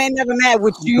name ain't never mad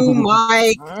with you,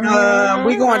 Mike.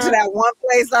 We going to that one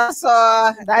place I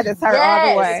saw. That is her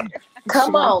all the way.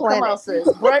 Come on, sis.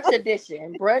 Brunch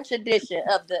edition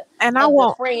of the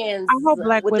Friendzz. I hope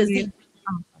Black women.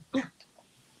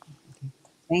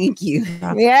 Thank you.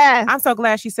 Yeah, I'm so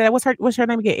glad she said that. What's her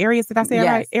name again? Aries? Did I say it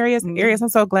right? Aries. Aries. I'm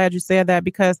so glad you said that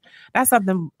because that's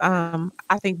something I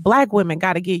think Black women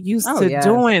got to get used to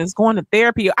doing. Is going to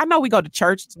therapy. I know we go to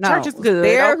church. Church is good.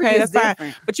 Therapy that's different.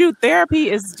 Fine. But therapy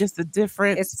is just a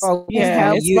different. It's focused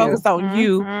it's focused on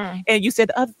you. And you said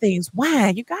the other things.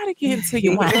 Wine. You got to get into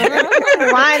your wine.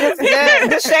 Wine is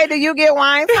good. Shay, do you get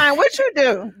wine time? What you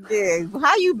do? Yeah.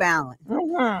 How you balance?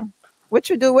 What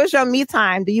you do? What's your me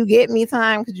time? Do you get me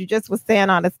time? Because you just was saying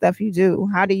all the stuff you do.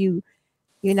 How do you,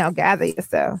 gather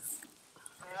yourself?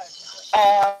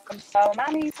 So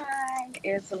my me time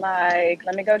is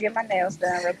let me go get my nails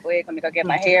done real quick. Let me go get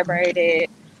my hair braided.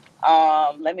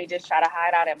 Let me just try to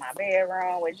hide out in my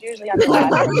bedroom, which usually I do for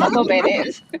a couple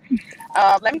minutes.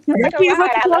 Let me take a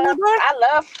ride.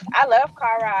 I love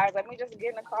car rides. Let me just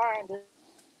get in the car and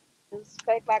just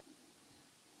fake like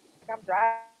I'm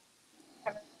driving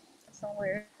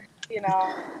somewhere,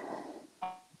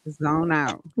 Zone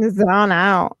out. Zone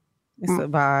out. It's a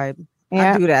vibe.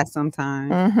 Yeah. I do that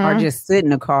sometimes, or just sit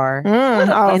in the car. In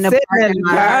the parking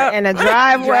lot, in the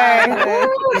driveway.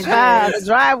 The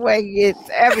driveway gets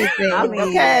everything. I mean,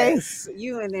 okay,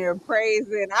 you in there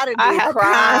praising. I didn't I do have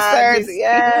concerts.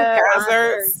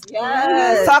 concerts.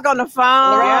 Yes. Talk on the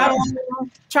phone.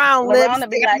 Try on LaRona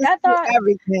be like, I thought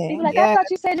everything. Be like, I thought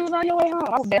you said you was on your way home.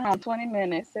 I was been home 20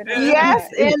 minutes. Yes,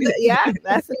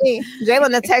 that's me.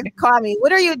 Jalen the text called me.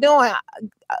 What are you doing?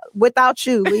 Without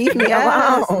you, leave me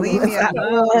alone. Leave me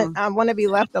alone. I want to be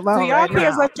left alone. So y'all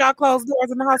kids let y'all close doors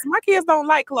in the house. My kids don't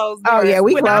like closed doors. Oh yeah,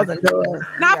 we closing doors.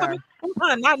 Not for me.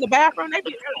 Not in the bathroom. They be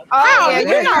you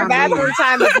know, bathroom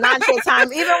time is not your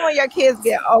time. Even when your kids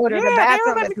get older, the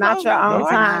bathroom is not your own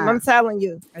time. I'm telling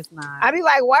you, it's not. I be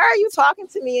like, why are you talking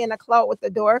to me in a with the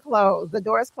door closed? The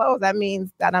door is closed. That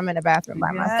means that I'm in the bathroom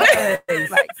by myself.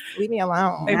 Like, leave me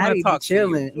alone. They want to talk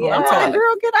chilling. Yeah. I'm talking,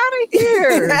 girl, get out of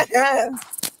here.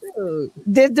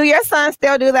 Do your son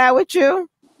still do that with you?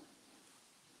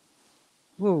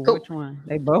 Ooh, which one?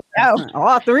 They both.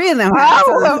 All three of them. I'm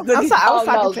sorry. I was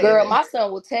talking to girl. My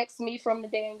son will text me from the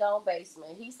dang gone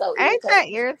basement. He's so ain't that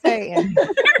irritating?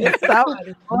 It's so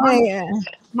annoying.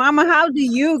 Mama, how do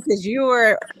you? Because you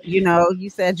were, you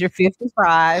said you're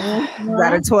 55. You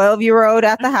got a 12-year-old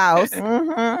at the house.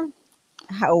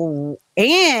 How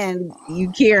and you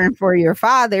caring for your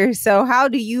father. So how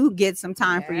do you get some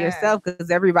time for yourself?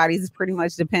 Because everybody's pretty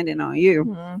much dependent on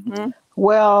you.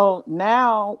 Well,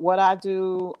 now what I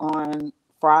do on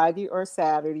Friday or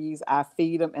Saturdays, I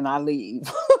feed them and I leave.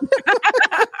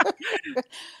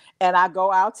 And I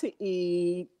go out to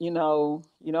eat, you know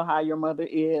how your mother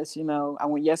is, I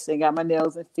went yesterday, got my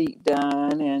nails and feet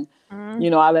done. And,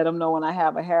 I let them know when I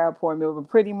have a hair appointment, but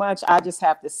pretty much I just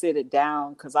have to sit it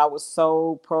down because I was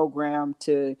so programmed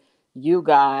to you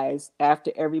guys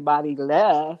after everybody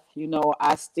left, it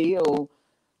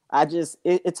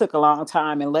took a long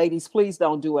time. And ladies, please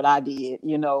don't do what I did.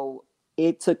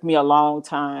 It took me a long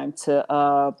time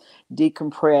to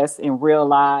decompress and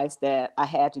realize that I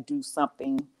had to do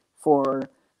something for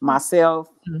myself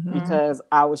because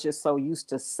I was just so used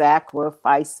to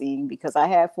sacrificing because I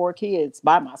had 4 kids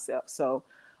by myself. So,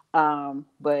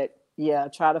 but yeah,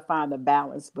 try to find the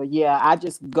balance. But yeah, I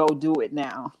just go do it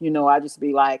now. I just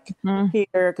be like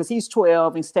here because he's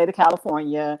 12 in state of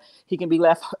California. He can be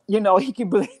left, he can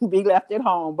be left at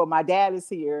home. But my dad is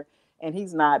here and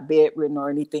he's not bedridden or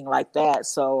anything like that.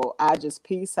 So I just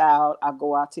peace out. I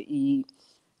go out to eat,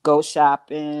 go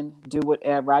shopping, do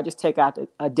whatever. I just take out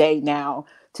a day now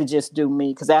to just do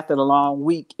me because after the long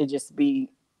week, it just be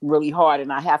really hard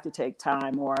and I have to take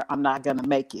time or I'm not going to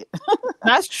make it.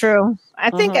 That's true.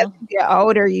 I think as you get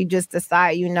older, you just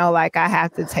decide, like I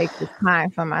have to take this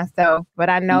time for myself. But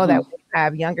I know that when you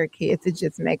have younger kids, it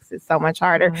just makes it so much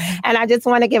harder. And I just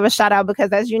want to give a shout out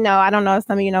because as you know, I don't know if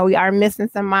some of you know, we are missing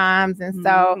some moms. And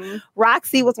so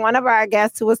Roxy was one of our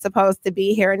guests who was supposed to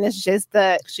be here. And it's just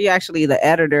she actually the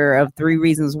editor of 3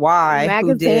 Reasons Why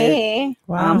magazine,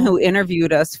 who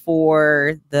interviewed us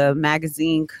for the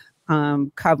magazine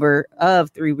cover of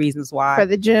 3 Reasons Why for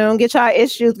the June. Get y'all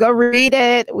issues. Go read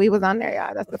it. We was on there,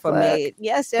 y'all. That's the plug.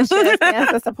 Yes, yes,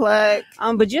 that's a plug.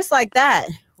 But just like that,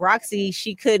 Roxy,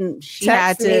 she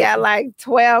had to me at like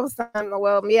 12 something.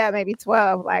 Well, yeah, maybe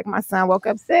 12. Like my son woke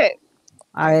up sick.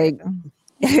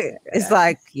 It's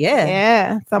like,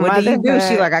 So what do you do?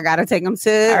 She like, I gotta take him to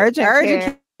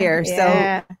urgent care.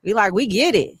 So we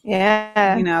get it.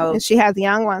 Yeah. And she has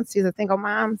young ones. She's a single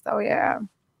mom. So yeah.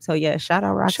 So yeah, shout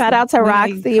out Roxy. Shout out to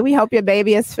Roxy. We hope your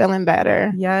baby is feeling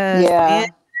better. Yes. Yeah.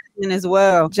 And Jasmine as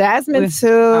well. Jasmine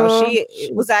too. She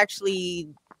was actually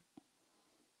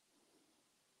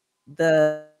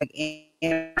the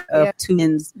of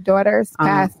 2 daughters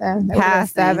passing.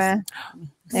 7.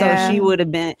 So she would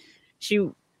have been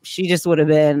she just would have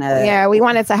been we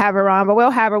wanted to have her on, but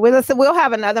we'll have her. We'll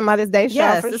have another Mother's Day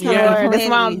show for sure. This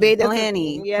won't be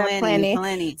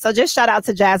plenty. So just shout out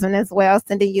to Jasmine as well,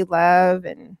 sending you love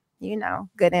and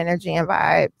good energy and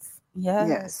vibes.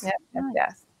 Yes.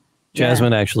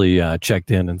 Jasmine actually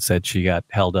checked in and said she got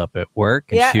held up at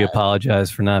work and she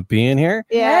apologized for not being here.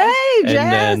 Yeah. Hey,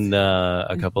 and then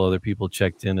a couple other people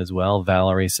checked in as well.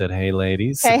 Valerie said, "Hey,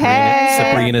 ladies." Hey,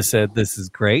 Sabrina said, "This is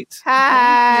great."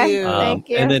 Hi. Thank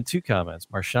you. And then 2 comments.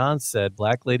 Marshawn said,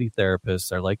 "Black lady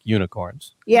therapists are like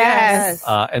unicorns." Yes.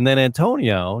 And then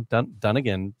Antonio, done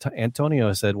again.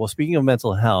 Antonio said, "Well, speaking of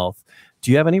mental health,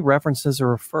 do you have any references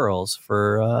or referrals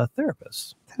for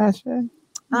therapists?" Tasha,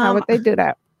 how would they do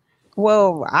that?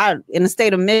 Well, in the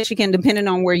state of Michigan, depending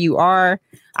on where you are,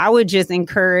 I would just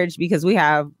encourage, because we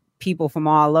have people from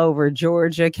all over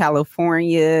Georgia,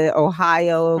 California,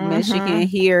 Ohio, Michigan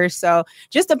here. So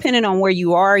just depending on where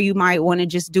you are, you might want to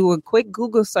just do a quick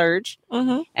Google search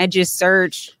and just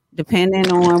search depending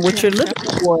on what you're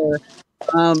looking for.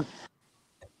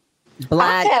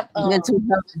 Black mental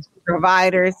health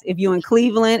providers. If you're in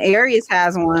Cleveland, Aries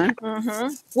has one.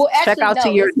 Well, actually, check out no,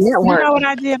 to your network. You know what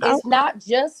I did? It's not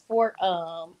just for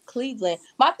Cleveland.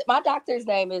 My doctor's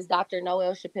name is Dr.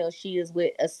 Noelle Chappelle. She is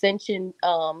with Ascension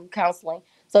Counseling.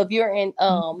 So if you're in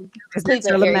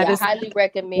Cleveland area, I highly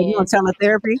recommend. You want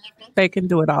teletherapy? They can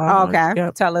do it all. Okay,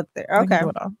 Yep. teletherapy. Okay,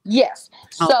 yes.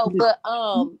 So, but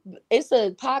it's a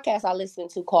podcast I listen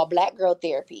to called Black Girl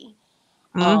Therapy.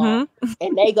 And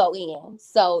they go in.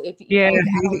 So if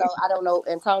I don't know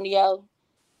Antonio.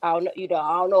 I don't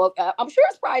know. I'm sure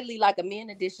it's probably like a men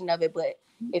edition of it. But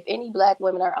if any Black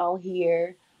women are on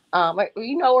here,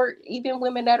 or even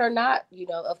women that are not,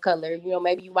 of color,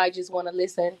 maybe you might just want to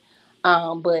listen.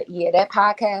 But yeah, that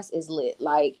podcast is lit.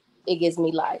 Like it gives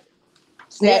me life.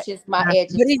 Snatches my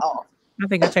edges off. I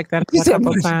think I checked that out a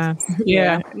couple of times.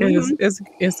 Yeah,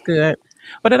 it's good.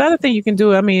 But another thing you can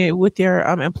do, I mean, with your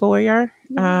employer,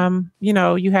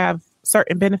 you have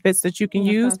certain benefits that you can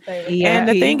use. And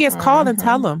the thing is, call and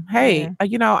tell them, hey, I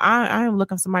am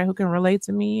looking for somebody who can relate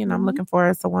to me, and I'm looking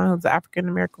for someone who's an African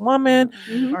American woman,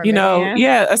 or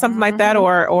something like that,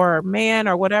 or man,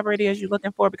 or whatever it is you're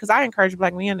looking for. Because I encourage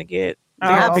Black men to get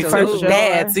therapy for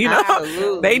dads.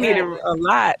 They need it a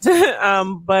lot.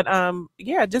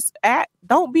 Just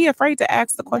don't be afraid to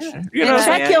ask the question.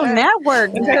 Check your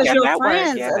network because your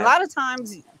friends. A lot of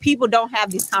times people don't have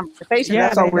these conversations.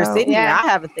 That's why we're sitting here. I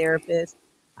have a therapist.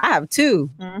 I have two.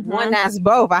 One that's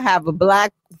both. I have a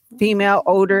Black female,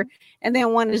 older, and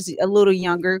then one is a little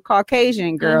younger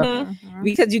Caucasian girl,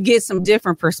 because you get some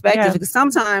different perspectives. Because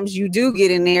sometimes you do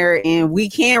get in there and we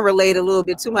can relate a little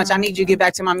bit too much. I need you to get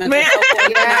back to my mental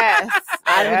health.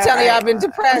 I'm telling you, I've been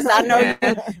depressed. I know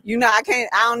I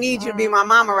don't need you to be my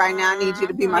mama right now. I need you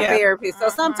to be my therapist. So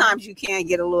sometimes you can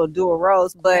get a little dual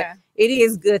roles, but it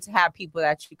is good to have people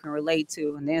that you can relate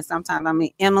to. And then sometimes,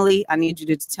 Emily, I need you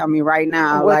to tell me right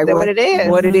now what it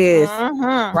is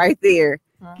right there.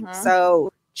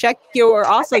 So check your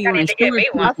insurance company.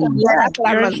 But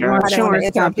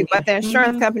the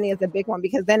insurance company is a big one,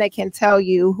 because then it can tell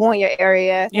you who in your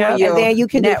area, and then you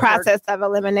can do process of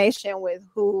elimination with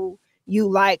who you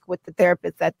like with the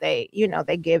therapist that they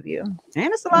give you.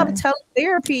 And it's a lot of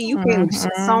teletherapy. You can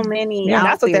so many.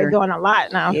 That's what they're doing a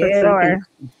lot now. For sure.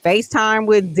 FaceTime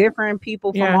with different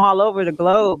people from all over the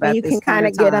globe. And you can kind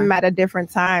of get them at a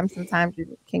different time. Sometimes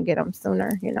you can get them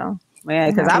sooner.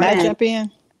 Yeah, because I jump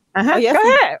in. Go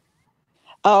ahead.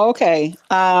 Oh, okay.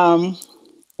 Well,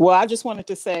 I just wanted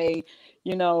to say,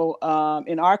 in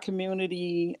our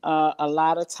community, a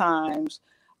lot of times,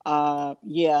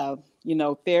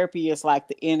 therapy is like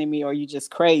the enemy, or you just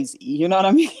crazy. You know what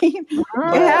I mean? It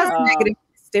has a negative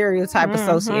stereotype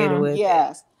associated with it.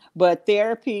 Yes. But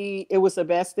therapy, it was the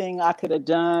best thing I could have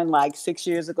done like 6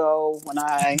 years ago when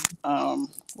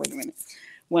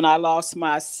when I lost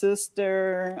my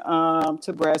sister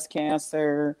to breast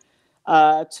cancer.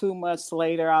 2 months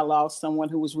later, I lost someone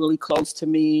who was really close to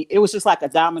me. It was just like a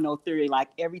domino theory, like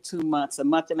every 2 months, a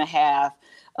month and a half,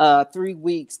 3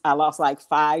 weeks, I lost like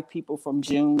 5 people from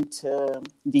June to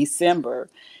December.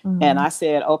 And I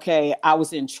said, okay, I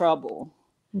was in trouble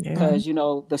because,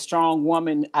 the strong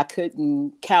woman, I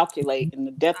couldn't calculate, and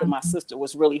the death of my sister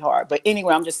was really hard. But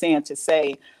anyway, I'm just saying to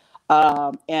say,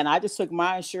 and I just took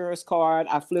my insurance card,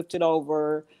 I flipped it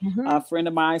over. A friend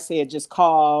of mine said, just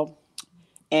call.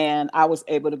 And I was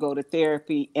able to go to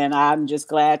therapy, and I'm just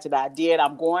glad that I did.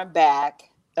 I'm going back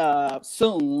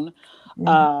soon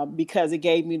because it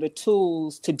gave me the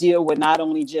tools to deal with not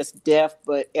only just death,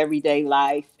 but everyday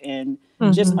life, and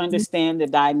just understand the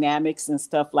dynamics and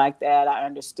stuff like that. I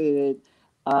understood.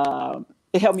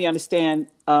 It helped me understand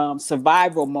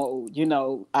survival mode.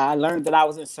 I learned that I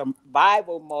was in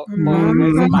survival mode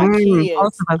raising my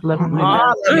kids.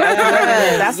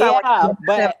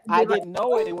 But I didn't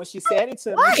know it. And when she said it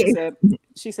to me,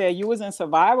 she said, you was in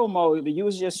survival mode, but you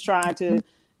was just trying to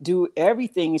do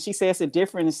everything. And she said it's a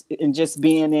difference in just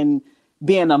being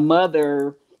a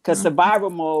mother, because survival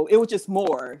mode, it was just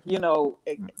more, the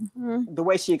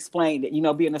way she explained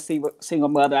it, being a single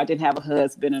mother. I didn't have a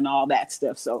husband and all that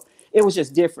stuff. So it was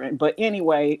just different. But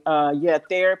anyway,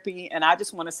 therapy. And I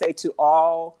just want to say to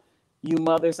all you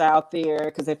mothers out there,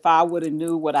 because if I would have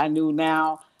knew what I knew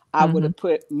now, I would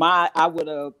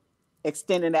have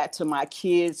extended that to my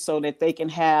kids so that they can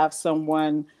have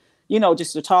someone,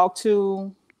 just to talk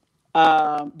to.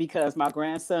 because my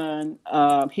grandson,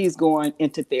 he's going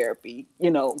into therapy,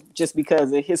 just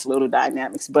because of his little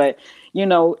dynamics. But,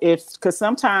 because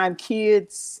sometimes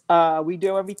kids, we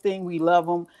do everything, we love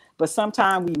them, but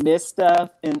sometimes we miss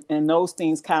stuff, and those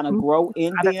things kind of grow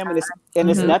in them, and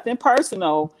it's nothing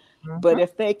personal, but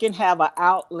if they can have an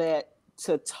outlet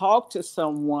to talk to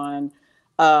someone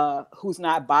who's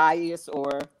not biased,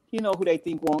 or, who they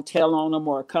think won't tell on them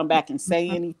or come back and say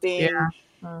anything,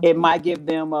 it might give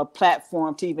them a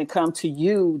platform to even come to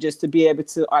you, just to be able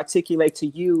to articulate to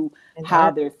you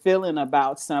how they're feeling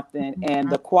about something. And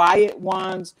the quiet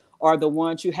ones are the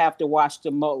ones you have to watch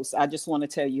the most. I just want to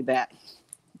tell you that.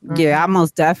 Yeah, I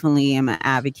most definitely am an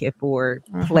advocate for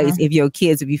place if your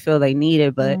kids, if you feel they need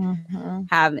it, but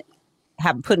have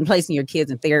putting placing your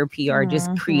kids in therapy, or just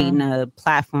creating a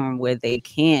platform where they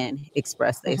can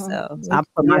express themselves. I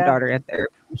put my daughter in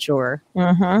therapy, for sure,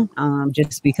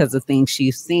 just because of things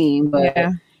she's seen. But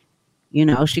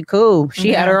she cool.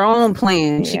 She had her own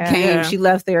plan. She came. She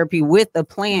left therapy with a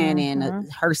plan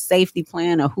and her safety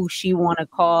plan of who she want to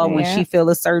call when she feel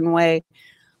a certain way.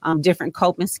 Different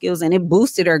coping skills, and it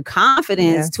boosted her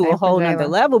confidence to a whole nother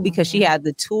level, because she had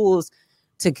the tools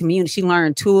to communicate. She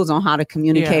learned tools on how to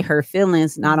communicate her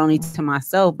feelings, not only to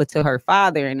myself, but to her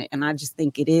father. And I just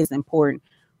think it is important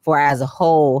for, as a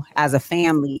whole, as a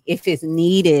family, if it's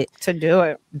needed, to do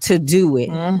it.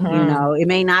 It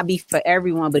may not be for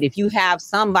everyone, but if you have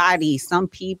some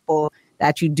people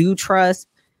that you do trust,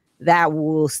 that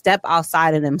will step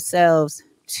outside of themselves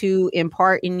to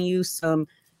impart in you some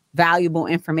valuable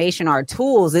information or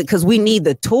tools, because we need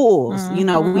the tools. We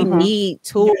need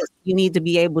tools. You need to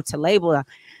be able to label.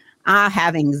 I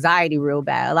have anxiety real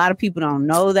bad. A lot of people don't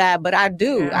know that, but I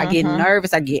do. I get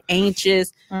nervous. I get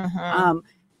anxious. I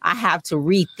have to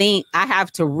rethink. I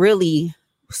have to really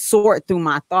sort through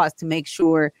my thoughts to make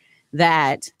sure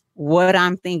that what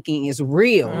I'm thinking is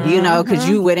real, because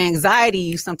you, with anxiety,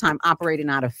 you sometimes operating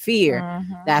out of fear,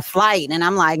 that flight. And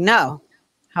I'm like, no,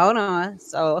 hold on.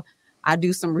 So I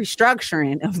do some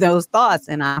restructuring of those thoughts.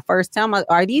 And I first tell myself,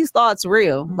 are these thoughts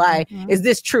real? Like, is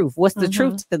this truth? What's the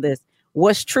truth to this?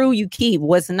 What's true, you keep.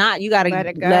 What's not, you got to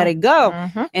let it go.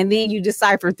 And then you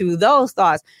decipher through those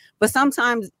thoughts. But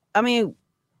sometimes,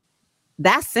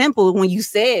 that's simple when you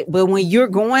say it, but when you're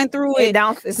going through it,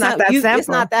 it's not that simple. It's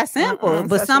not that simple.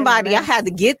 But somebody, I had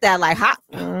to get that, like,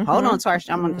 hold on, Tarsha,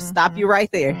 I'm going to stop you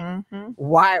right there.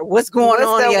 Why? What's going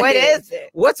on? What is it?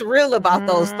 What's real about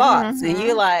those thoughts? And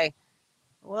you're like,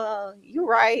 well, you're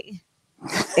right.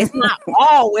 It's not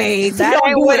always. That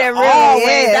ain't what it really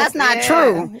is. That's not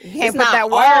true. You can't put that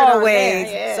word always.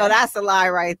 So that's a lie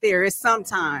right there. It's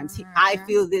sometimes. I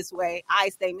feel this way. I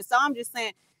statement. So I'm just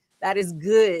saying that is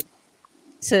good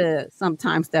to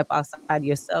sometimes step outside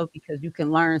yourself, because you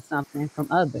can learn something from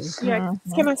others. Yeah.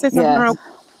 Can I say something real?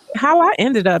 How I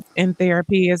ended up in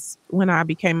therapy is when I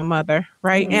became a mother,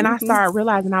 right? And I started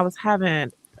realizing I was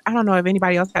having, I don't know if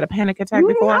anybody else had a panic attack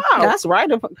before. No, that's right,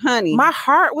 honey. My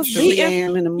heart was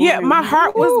beating. My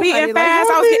heart was beating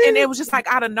fast. I was getting, and it was just like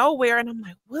out of nowhere. And I'm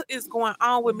like, what is going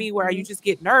on with me? Where you just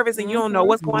get nervous and you don't know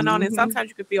what's going on. And sometimes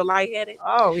you can feel lightheaded.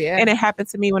 Oh, yeah. And it happened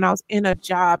to me when I was in a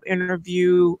job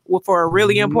interview for a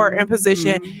really important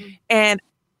position. And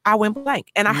I went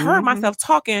blank. And I heard myself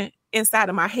talking inside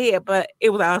of my head, but it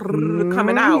was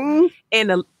coming out. And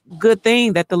the good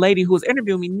thing that the lady who was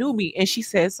interviewing me knew me, and she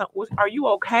said, are you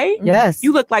okay? Yes.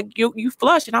 You look like you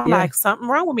flushed. And I'm like, something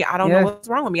wrong with me. I don't know what's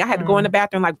wrong with me. I had to go in the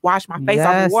bathroom, like wash my face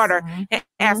off with water and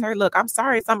ask her, look, I'm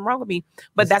sorry, something wrong with me.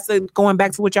 But that's going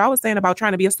back to what y'all was saying about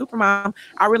trying to be a super mom.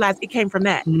 I realized it came from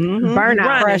that.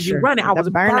 Burnout. Running. I was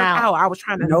burnt out. I was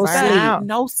trying to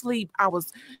no sleep. I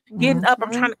was getting up.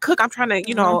 I'm trying to cook. I'm trying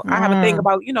to, I have a thing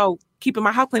about, keeping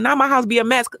my house clean. Now my house be a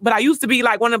mess, but I used to be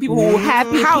like one of the people who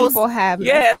happy people have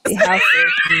messy houses. I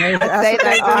say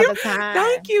that all the time.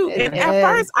 Thank you. And at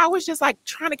first I was just like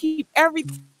trying to keep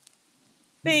everything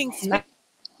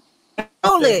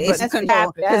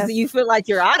because you feel like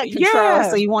you're out of control,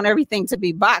 so you want everything to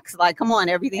be boxed. Like, come on,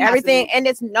 everything, and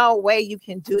it's no way you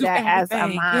can do that as a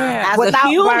mom, without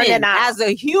human, as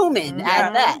a human,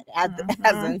 as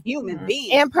a human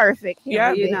being, imperfect,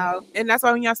 And that's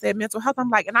why when y'all said mental health, I'm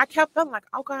like, and I kept feeling like,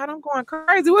 oh God, I'm going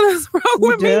crazy. What is wrong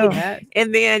with me?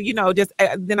 And then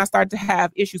then I started to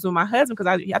have issues with my husband, because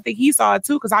I think he saw it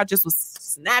too, because I just was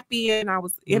snappy and I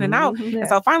was in and out. And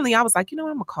so finally I was like, I'm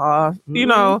gonna call,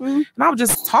 and I was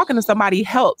just talking to somebody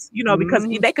helps, because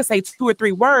they could say 2 or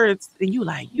 3 words and you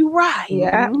like, you right.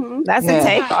 That's a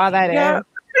take all that in.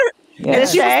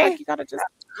 It's like, you gotta just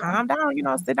calm down,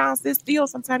 sit down, sit still.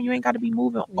 Sometimes you ain't got to be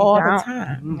moving all the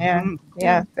time.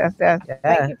 That's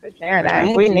thank you for sharing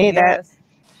that. We need that.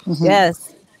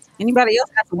 Yes. Anybody else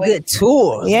have some good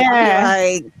tools? Yeah.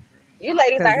 Like you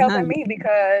ladies are helping me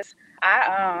because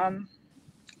I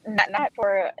not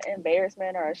for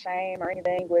embarrassment or shame or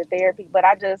anything with therapy, but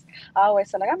I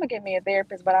always say like I'm gonna get me a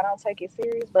therapist, but I don't take it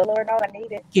serious. But Lord knows I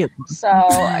need it. Yep. So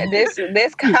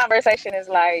this conversation is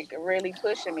like really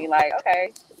pushing me. Like,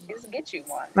 okay, just get you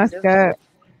one. That's Just good.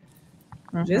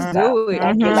 Just do it.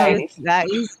 Thank you, ladies. That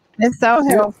is. It's so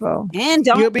helpful. And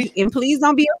please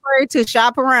don't be afraid to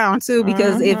shop around too,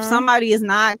 because if somebody is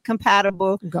not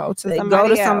compatible, go to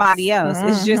somebody else.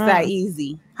 It's just that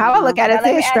easy. How I look at it,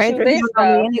 it's stranger this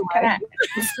though.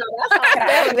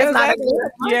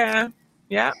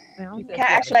 Yeah. Can I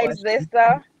ask ladies this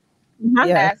though?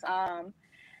 Yes.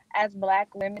 As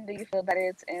Black women, do you feel that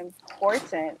it's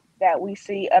important that we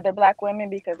see other Black women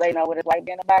because they know what it's like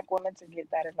being a Black woman to get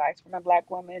that advice from a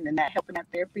Black woman and that helping that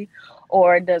therapy,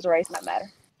 or does race not matter?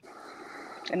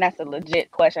 And that's a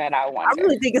legit question that I wonder. I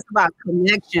really think it's about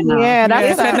connection. Though. Yeah,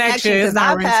 that's a connection. Because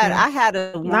I had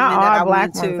a woman that I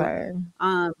went to.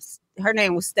 Her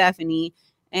name was Stephanie,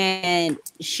 and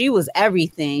she was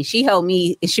everything. She helped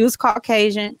me. She was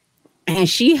Caucasian, and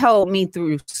she helped me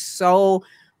through so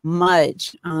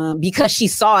much because she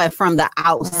saw it from the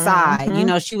outside. You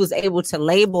know, she was able to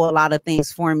label a lot of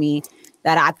things for me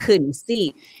that I couldn't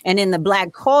see. And in the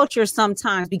Black culture,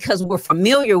 sometimes because we're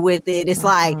familiar with it, it's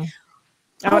like,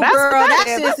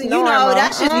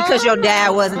 that's just because your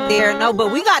dad wasn't there. No,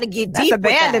 but we got to get deep.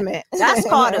 Abandonment. That's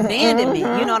called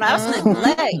abandonment. You know, that's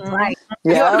neglect. Like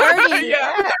you're hurting.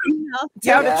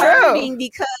 You're hurting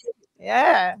because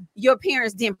your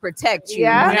parents didn't protect you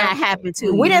when that happened to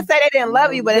you. We didn't say they didn't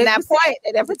love you, but in that point,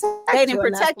 they didn't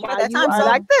protect you at that time. So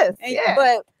like this,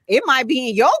 but it might be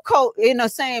in your in the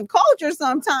same culture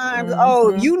sometimes.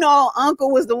 Oh, you know, uncle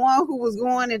was the one who was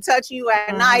going and touching you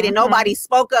at night, and nobody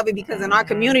spoke of it because in our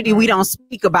community we don't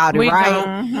speak about it,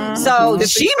 right? So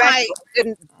she might,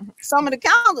 some of the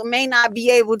council may not be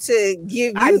able to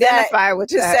give you identify with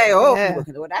to say, well,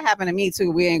 that happened to me too.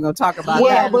 We ain't gonna talk about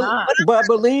that. But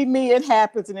believe me, it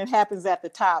happens, and it happens at the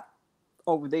top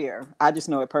over there. I just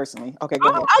know it personally. Okay, go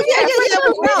ahead.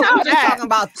 We're just talking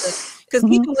about because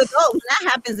people with when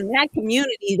that happens in that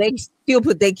community, they still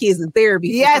put their kids in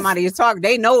therapy. Somebody is talking,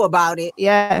 they know about it.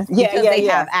 Because they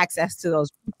have access to those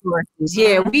resources.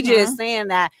 We just saying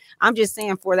that. I'm just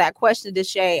saying for that question to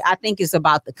Shay, I think it's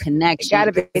about the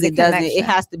connection. It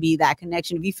has to be that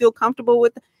connection. If you feel comfortable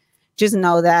with it, just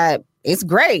know that it's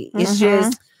great. It's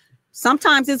just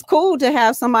sometimes it's cool to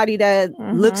have somebody that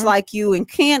looks like you and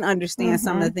can understand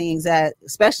some of the things that,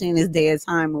 especially in this day of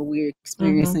time where we're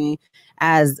experiencing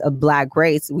as a Black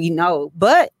race, we know.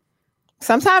 But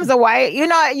sometimes the white,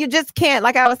 you just can't,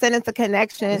 like I was saying, it's a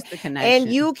connection. It's the connection.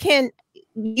 And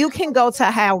you can go to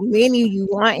how many you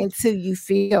want until you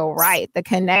feel right, the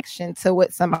connection to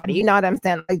with somebody. You know what I'm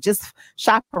saying? Like just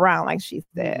shop around, like she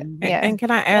said. And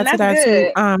can I add to that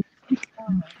too?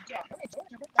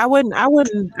 I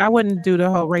wouldn't do the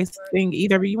whole race thing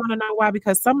either. But you want to know why?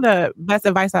 Because some of the best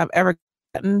advice I've ever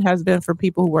gotten has been for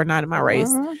people who were not in my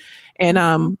race.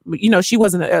 And she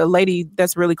wasn't a lady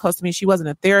that's really close to me. She wasn't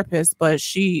a therapist, but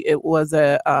she was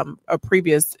my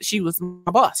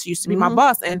boss. She used to be my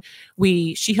boss, and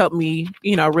she helped me,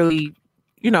 really,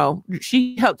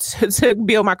 she helped to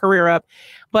build my career up.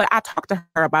 But I talked to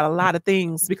her about a lot of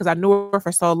things because I knew her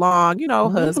for so long,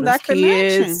 husbands,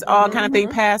 kids, all kind of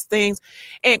things, past things.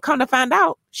 And come to find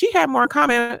out, she had more in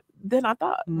common than I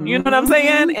thought. You know what I'm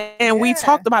saying? And we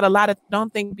talked about a lot of,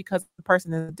 don't think because the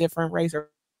person is a different race or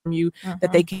from you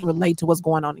that they can relate to what's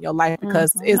going on in your life,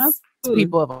 because it's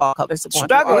people of all colors.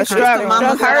 Struggle.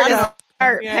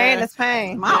 Pain is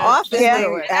pain. My office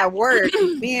at work,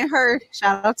 me and her,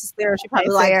 shout out to Sarah. She probably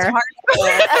likes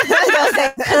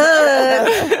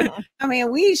I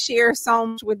mean, we share so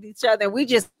much with each other. We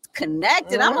just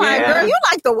connected. I'm like, girl, you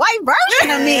like the white version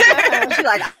of me. She's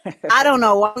like, I don't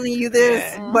know why I'm telling you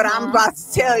this, but I'm about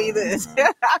to tell you this.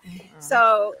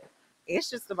 So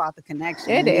it's just about the connection.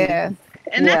 It is.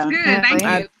 And that's good. Thank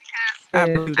you.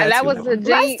 That was the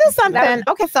Let's do something.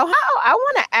 Okay, so how I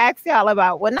want to ask y'all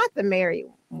about, well, not the married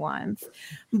ones,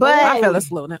 but I feel a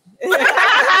slow now.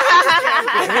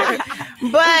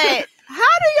 But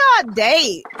how do y'all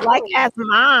date? Like as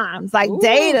moms, like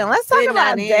dating. Let's talk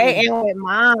about dating with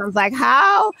moms. Like,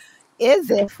 how is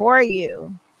it for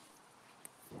you?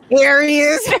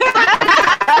 Aries. Girl,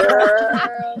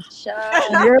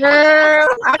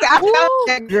 I might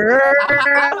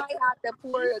have to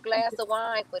pour a glass of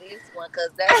wine for this one because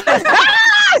that's a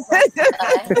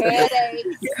headache.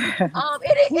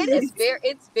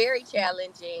 It's very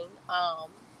challenging,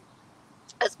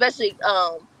 especially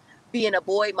being a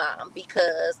boy mom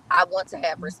because I want to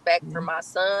have respect for my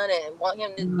son and want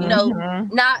him to, you know,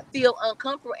 not feel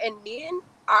uncomfortable. And men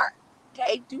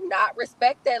they do not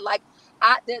respect that. Like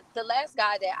the last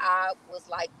guy that I was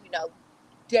like, you know,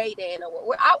 dating,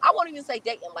 or I won't even say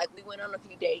dating. Like we went on a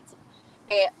few dates,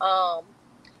 and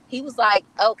he was like,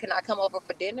 "Oh, can I come over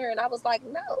for dinner?" And I was like,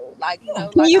 "No, like, you know,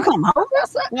 Can like, you come over?"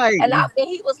 And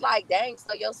he was like, "Dang,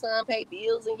 so your son pay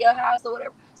bills in your house or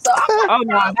whatever?" So I'm like, "Oh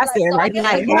no, that's it right there."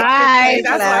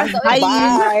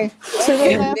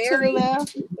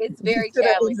 It's very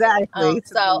challenging. Exactly.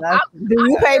 So do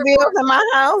you pay bills in my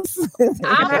house?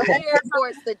 I'm here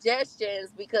for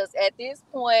suggestions because at this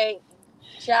point,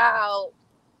 child,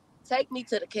 take me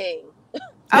to the king.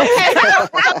 Okay. I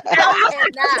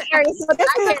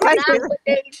cannot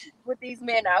with these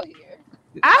men out here.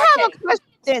 I have a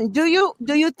question. Do you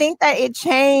think that it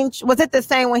changed? Was it the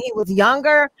same when he was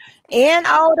younger and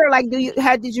older? Like,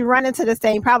 did you run into the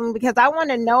same problem? Because I want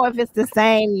to know if it's the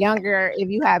same younger, if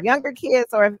you have younger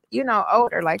kids, or if, you know,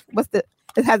 older. Like,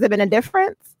 has there been a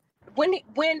difference? When he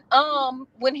was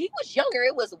younger,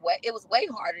 it was way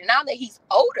harder. Now that he's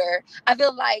older, I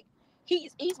feel like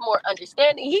he's more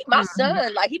understanding. My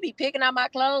son, like, he be picking out my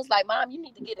clothes. Like, Mom, you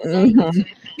need to get it.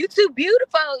 You too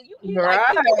beautiful. You can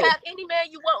have any man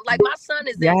you want. Like, my son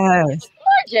is gorgeous.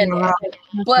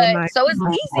 But so it's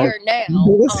easier now.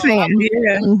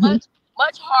 It was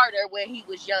much harder when he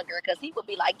was younger because he would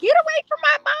be like, "Get away from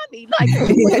my mommy!" Like,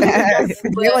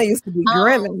 Billy used to be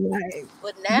grim.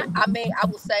 But now, I mean, I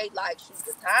would say, like,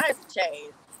 the times have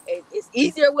changed. It's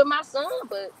easier with my son,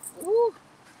 but woo,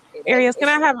 Arias, can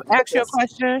I ask you a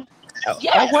question?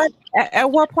 Yes.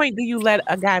 At what point do you let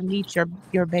a guy meet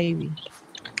your baby?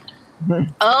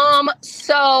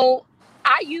 So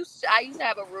I used to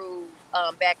have a rule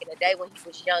back in the day when he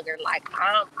was younger. Like,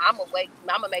 I'm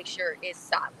gonna make sure it's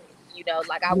solid. You know,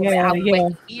 like I would wait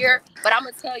a year, but I'm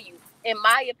gonna tell you, in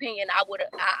my opinion, I would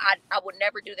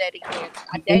never do that again.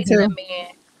 I dated a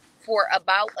man for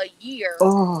about a year,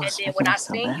 and then when I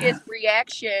seen his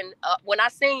reaction, when I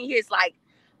seen his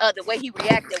the way he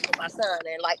reacted with my son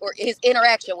or his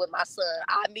interaction with my son,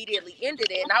 I immediately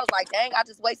ended it, and I was like, dang, I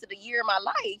just wasted a year of my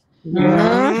life.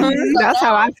 So that's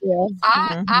how I feel.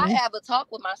 I have a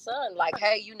talk with my son, like,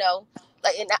 hey, you know,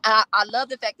 like, and I love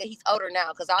the fact that he's older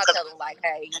now, because I tell him, like,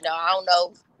 hey, you know, I don't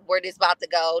know where this about to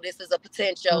go. This is a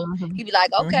potential. He'd be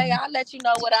like, okay, I'll let you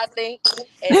know what I think.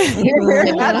 And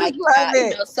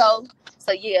so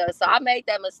I made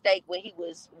that mistake when he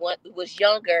was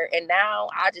younger, and now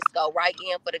I just go right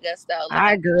in for the gusto. Like,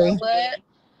 I agree.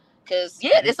 Because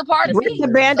it's a part of me. Rip the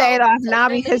Band-Aid off now,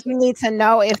 because you need to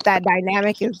know if that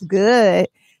dynamic is good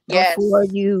before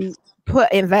you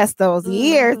invest those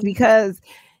years, because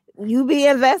you be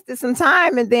invested some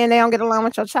time and then they don't get along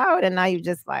with your child, and now you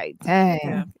just like,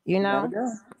 dang, you know.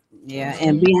 Yeah,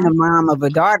 and being a mom of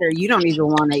a daughter, you don't even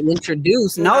want to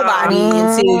introduce nobody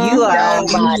until you are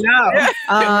until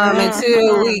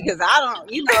because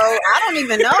I don't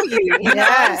even know you. You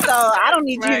know? So I don't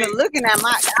need you even looking at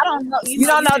I don't know. You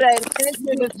don't know that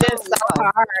intention is just so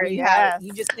hard. Yeah,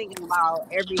 you just thinking about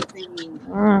everything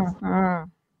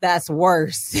that's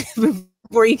worse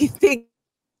before you can think.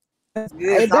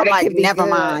 Good. So I'm like, never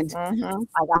mind.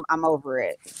 Like, I'm over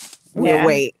it. We'll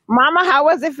wait. Mama, how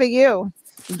was it for you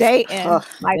dating with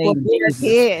your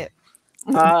kid?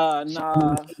 No.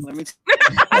 Let me.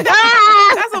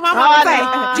 That's what my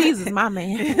mama say. Jesus, my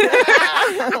man.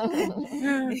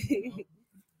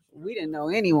 We didn't know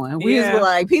anyone. We used to be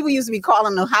like, people used to be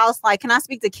calling the house like, "Can I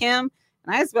speak to Kim?"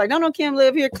 And I used to be like, "Don't know Kim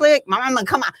live here." Click. My mama,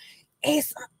 come on.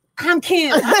 I'm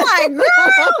Kim. I'm like, girl,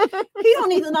 he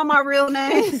don't even know my real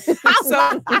name.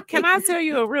 So can I tell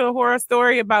you a real horror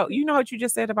story about, you know what you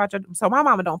just said about your, so my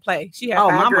mama don't play. She had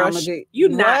 5 girls.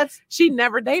 She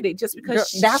never dated just because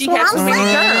she had so many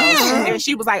girls. And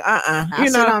she was like,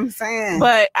 you know what I'm saying?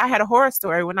 But I had a horror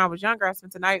story when I was younger. I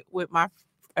spent the night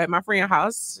at my friend's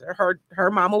house. Her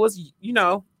mama was, you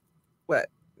know, I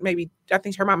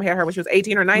think her mama had her when she was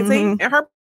 18 or 19. And her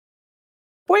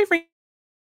boyfriend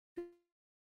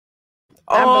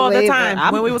all the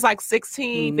time when we was like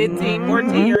 16, 15,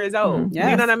 14 years old. You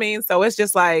know what I mean? So it's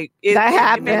just like it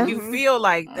makes you feel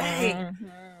like, dang,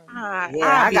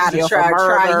 I gotta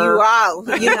try you out.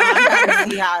 You know, I gotta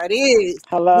see how it is.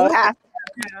 Hello.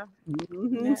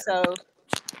 So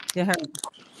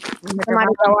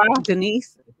somebody go out.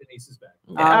 Denise is back.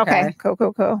 Oh, okay.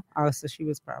 Cool. Oh, so she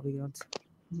was probably on.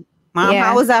 Mom,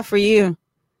 how was that for you?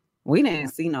 We didn't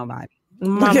see nobody.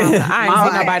 Mama, I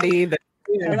ain't see nobody either.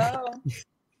 Hello.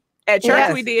 At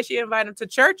church we did. She invited him to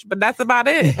church, but that's about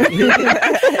it.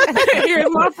 Here's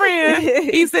my friend.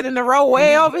 He's sitting in the row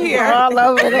way over here. All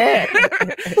over there.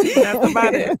 That's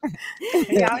about it.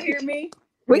 Y'all hear me?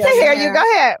 We can hear you. Go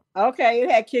ahead. Okay,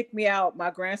 it had kicked me out. My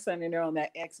grandson in there on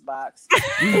that Xbox.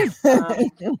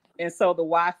 And so the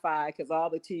Wi-Fi, because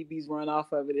all the TVs run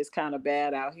off of it, is kind of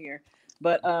bad out here.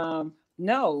 But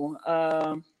no,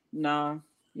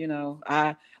 you know,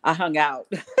 I hung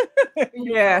out.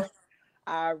 Yeah.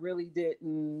 I really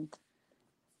didn't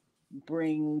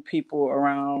bring people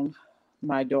around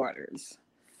my daughters.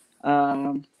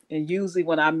 And usually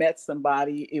when I met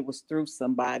somebody, it was through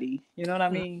somebody. You know what I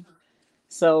mean?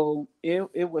 So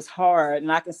it was hard.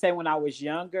 And I can say when I was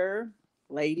younger,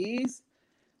 ladies,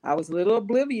 I was a little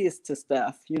oblivious to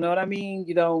stuff. You know what I mean?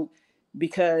 You know,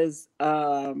 because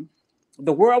the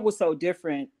world was so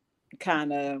different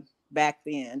kind of back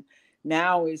then.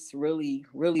 Now it's really,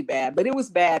 really bad. But it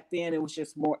was bad then. It was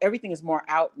just more, everything is more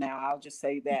out now. I'll just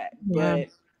say that. Yeah.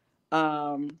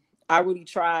 But I really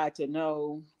tried to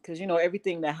know, because, you know,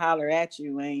 everything that holler at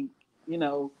you ain't, you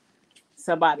know,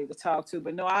 somebody to talk to.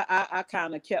 But no, I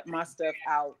kind of kept my stuff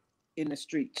out in the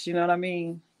streets. You know what I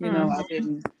mean? You know,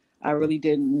 I really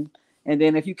didn't. And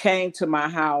then if you came to my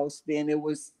house, then it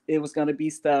was going to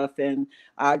be stuff. And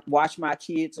I watched my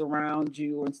kids around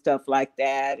you and stuff like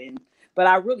that. But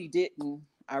I really didn't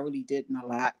a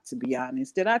lot, to be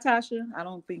honest. Did I, Tasha? I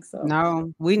don't think so.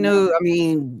 No, we knew. I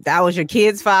mean, that was your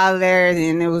kid's father,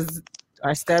 and it was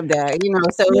our stepdad. You know,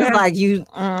 so it was like you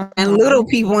and little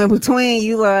people in between.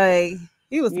 You like.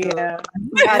 He was good. Yeah.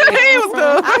 He was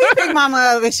good. I picked mama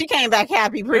up and she came back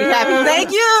happy, pretty happy. Thank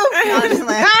you.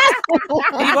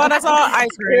 He bought us all ice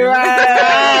cream.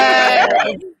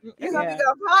 Right. You're gonna be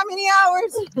gone for how many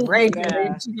hours? Great.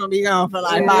 She's gonna be gone for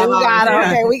like 5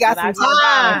 hours. Okay, we got some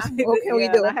time. What can we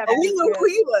do? We knew who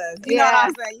he was. You know what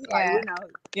I'm saying? You know.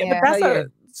 Yeah, but that's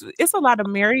it's a lot of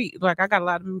married, like I got a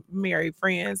lot of married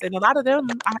friends, and a lot of them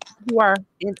who are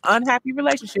in unhappy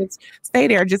relationships stay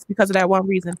there just because of that one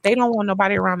reason. They don't want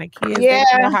nobody around their kids. They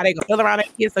don't know how they gonna feel around their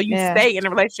kids. So you stay in a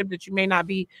relationship that you may not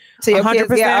be 100%,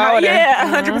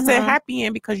 100% happy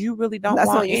in, because you really don't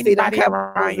want anybody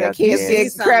around your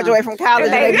kids. Graduate from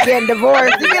college and they getting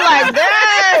divorced. You be like,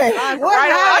 dang, I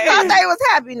thought they was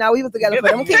happy. No, we was together for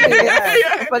them kids.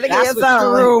 For the kids.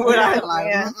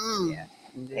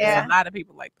 Yeah, a lot of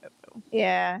people like that though.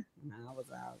 Yeah. No, I was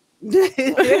out.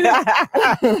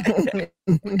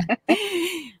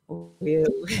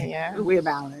 We're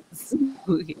balanced.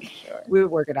 We'll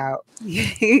work it out.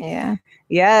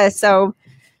 Yeah. So,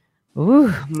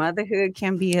 motherhood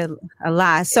can be a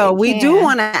lot. So we do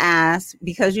want to ask,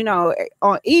 because you know,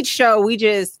 on each show we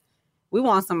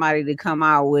want somebody to come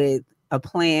out with a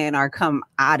plan or come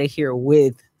out of here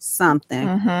with something.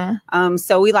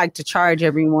 So we like to charge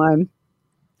everyone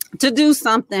to do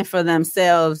something for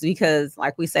themselves, because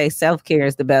like we say, self-care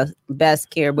is the best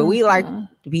care, but we like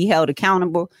to be held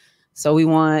accountable. So we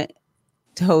want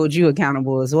to hold you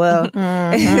accountable as well.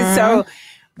 So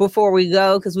before we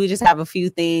go, because we just have a few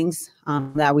things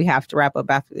that we have to wrap up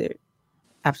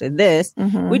after this,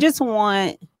 we just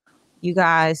want you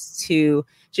guys to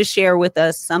just share with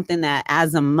us something that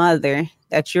as a mother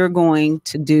that you're going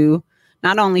to do,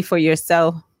 not only for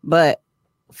yourself, but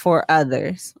for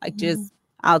others, like just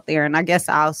out there. And I guess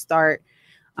I'll start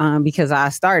because I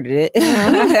started it. Go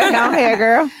ahead,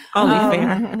 girl.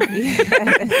 Only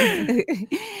fair.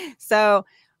 So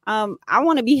I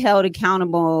want to be held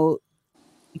accountable,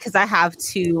 because I have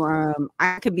to,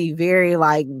 I could be very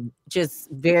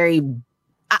very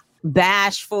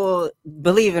bashful,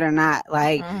 believe it or not.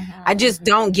 Like I just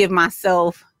don't give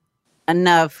myself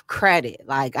enough credit.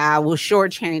 Like I will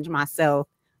shortchange myself.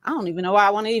 I don't even know why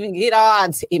I want to even get all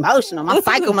emotional. My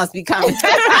cycle must be coming.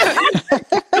 But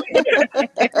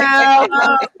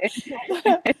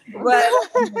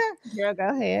girl, go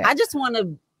ahead. I just want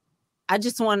to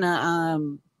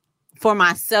for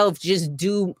myself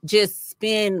just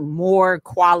spend more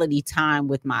quality time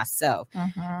with myself.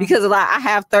 Because I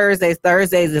have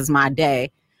Thursdays is my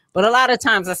day. But a lot of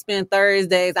times I spend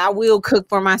Thursdays, I will cook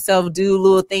for myself, do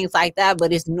little things like that.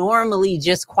 But it's normally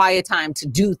just quiet time to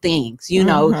do things, you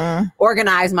know,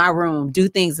 organize my room, do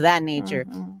things of that nature.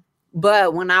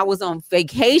 But when I was on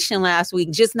vacation last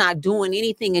week, just not doing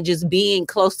anything and just being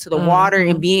close to the water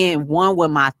and being one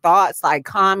with my thoughts, like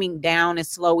calming down and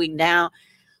slowing down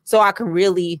so I can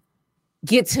really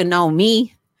get to know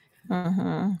me.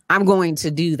 I'm going to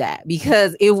do that,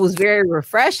 because it was very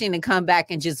refreshing to come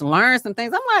back and just learn some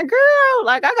things. I'm like, girl,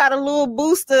 like I got a little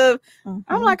boost of,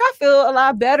 I'm like, I feel a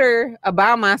lot better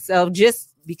about myself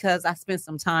just because I spent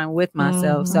some time with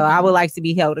myself. So I would like to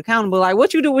be held accountable. Like,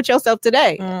 what you do with yourself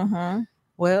today?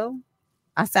 Well,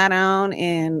 I sat down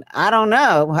and I don't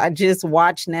know. I just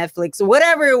watched Netflix or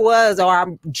whatever it was, or I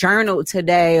journaled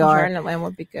today, or journaling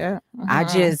would be good. I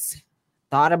just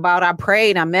thought about, I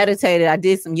prayed, I meditated, I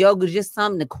did some yoga, just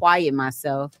something to quiet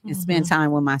myself and spend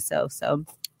time with myself. So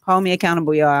hold me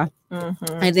accountable, y'all.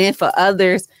 And then for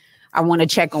others, I want to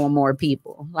check on more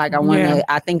people. Like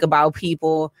I think about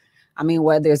people. I mean,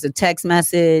 whether it's a text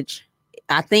message,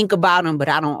 I think about them, but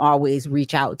I don't always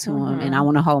reach out to them. And I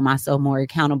want to hold myself more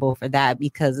accountable for that,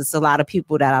 because it's a lot of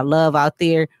people that I love out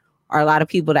there, or a lot of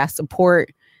people that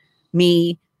support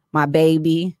me, my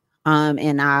baby.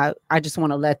 And I just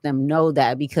want to let them know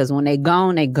that, because when they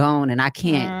gone, and I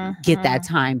can't get that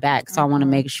time back. So I want to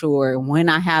make sure when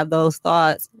I have those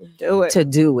thoughts, do it.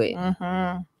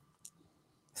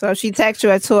 So she texts you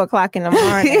at 2:00 in the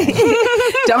morning.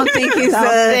 Don't think it's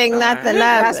think nothing of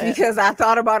That's it. because I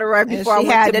thought about it right before I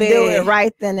went had to bed. do it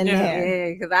right then and there.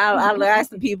 Yeah, because I ask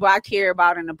the people I care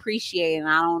about and appreciate, and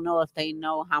I don't know if they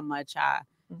know how much I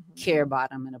care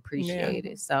about them and appreciate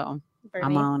it. So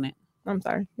I'm on it. I'm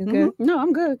sorry. You good? No,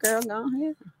 I'm good, girl. Go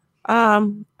ahead.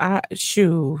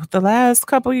 The last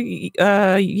couple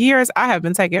years I have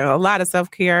been taking a lot of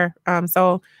self-care.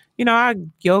 So I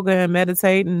yoga and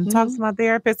meditate and talk to my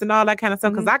therapist and all that kind of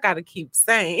stuff, because I got to keep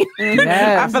sane.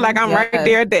 I feel like I'm right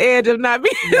there at the edge of not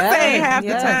being sane half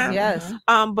the time.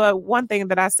 But one thing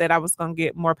that I said I was going to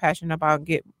get more passionate about,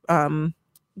 get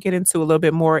into a little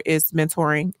bit more, is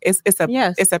mentoring. It's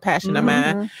a passion of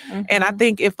mine. And I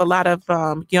think if a lot of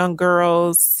young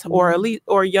girls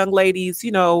or young ladies,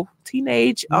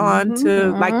 teenage on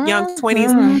to like young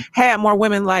 20s, had more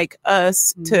women like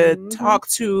us to talk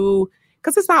to.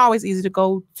 Because it's not always easy to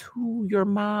go to your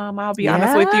mom. I'll be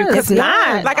honest with you. It's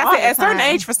not. Like I said, at a certain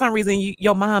age, for some reason,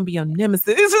 your mom be your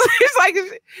nemesis. It's like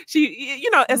she,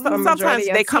 sometimes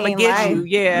they come and get you.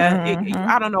 Yeah.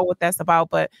 I don't know what that's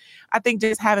about, but I think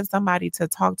just having somebody to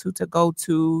talk to go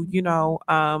to,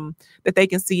 that they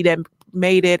can see that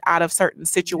made it out of certain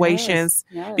situations.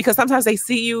 Because sometimes they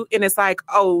see you and it's like,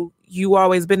 oh, you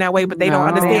always been that way, but they don't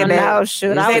understand that. No,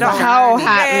 shoot, I was a whole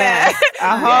hot mess.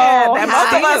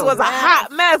 Most of us was a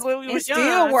hot mess when we were young.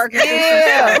 Still working.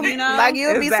 Like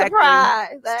you'll be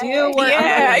surprised. Still working.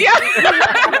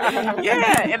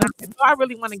 And I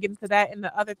really want to get into that. And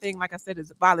the other thing, like I said,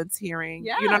 is volunteering.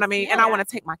 You know what I mean? And I want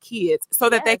to take my kids so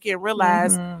that they can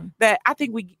realize that I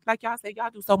think we, like y'all said, y'all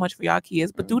do so much for y'all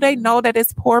kids, but do they know that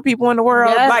it's poor people in the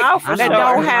world that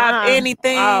don't have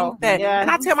anything?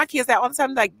 And I tell my kids that all the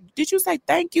time, like, did you say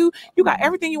thank you? You got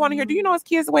everything you want to hear. Do you know as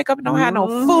kids wake up and don't have no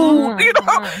food?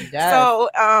 So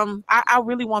I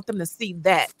really want them to see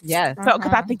that. So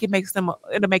because I think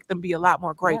it'll make them be a lot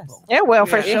more grateful. It will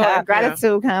for sure.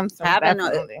 Gratitude comes from having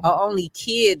an only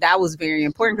kid. That was very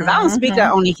important, because I don't speak an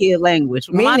only kid language.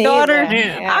 My daughter,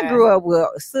 I grew up with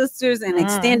sisters and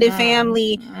extended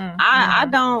family. I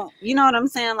don't, you know what I'm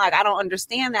saying? Like, I don't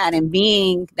understand that. And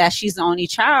being that she's the only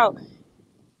child,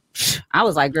 I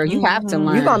was like, girl, you have to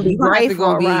learn. You're going to be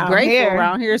grateful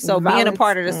around here. So being a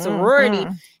part of the sorority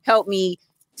helped me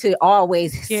to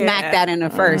always smack that in the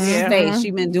first face.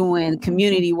 She's been doing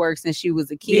community work since she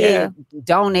was a kid,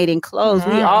 donating clothes.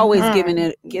 We always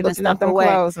giving stuff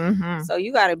away. So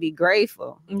you got to be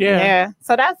grateful.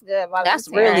 So that's good. That's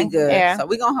really good. So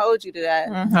we're going to hold you to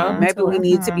that. Maybe we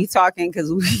need to be talking,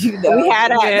 because we had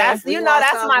that.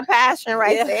 That's my passion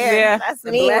right there. That's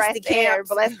me right there.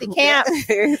 Bless the camp.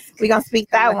 We're going to speak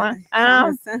that one.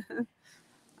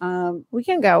 We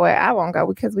can go with, I won't go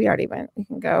because we already went. We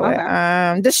can go with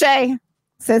Deshae,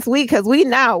 because we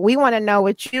know, we want to know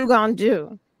what you gonna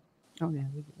do.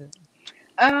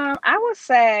 I would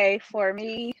say for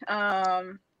me,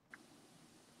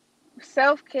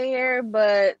 self-care,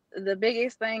 but the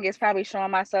biggest thing is probably showing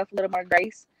myself a little more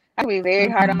grace. I can be very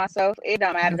hard on myself. It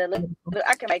don't matter.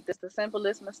 I can make this the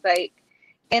simplest mistake,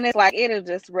 and it's like, it'll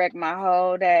just wreck my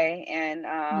whole day. And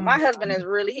my husband is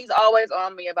he's always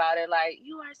on me about it. Like,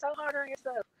 you are so hard on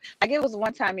yourself. Like, it was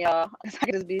one time, y'all, I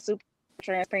can just be super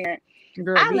transparent.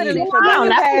 Girl, I literally forgot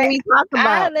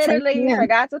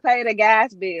to pay the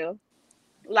gas bill,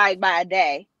 like, by a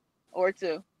day or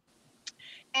two.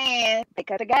 And they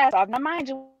cut the gas off. Now, mind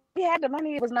you, we had the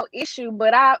money. It was no issue.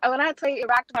 But when I tell you it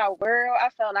rocked my world, I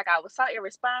felt like I was so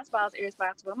irresponsible. I was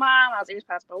irresponsible mom. I was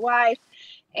irresponsible wife.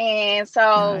 And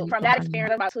so from that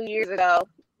experience about 2 years ago,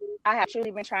 I have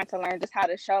truly been trying to learn just how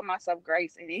to show myself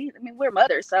grace. And I mean, we're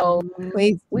mothers, so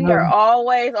we are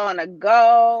always on the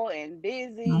go and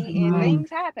busy, and things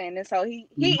happen. And so he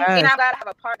and I gotta have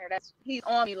a partner he's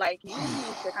on me, like, you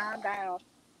need to calm down,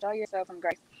 show yourself some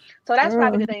grace. So that's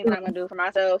probably the thing that I'm gonna do for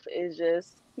myself, is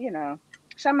just,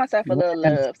 Show myself a little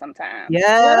love sometimes.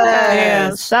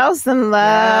 Yes. Show some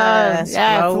love.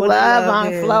 Yes. Love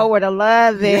on flow where the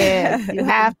love is. You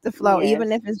have to flow,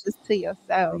 even if it's just to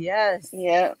yourself. Yes.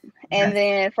 Yep. And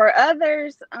then for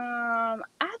others, I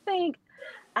think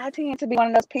I tend to be one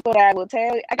of those people that will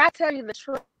tell you, I gotta tell you the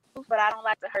truth, but I don't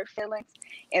like to hurt feelings.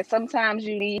 And sometimes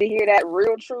you need to hear that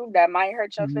real truth that might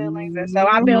hurt your feelings. And so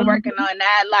I've been working on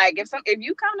that. Like if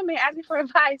you come to me and ask me for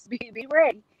advice, be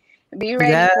ready. Be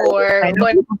ready for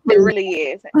what it really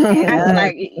is. And I feel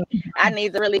like I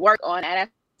need to really work on that.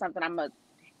 That's something I'm gonna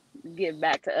give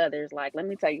back to others. Like, let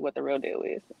me tell you what the real deal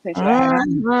is.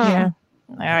 Yeah.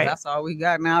 All right. That's all we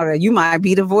got now. You might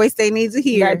be the voice they need to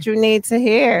hear. That you need to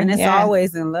hear. And it's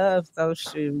always in love. So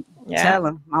shoot. Tell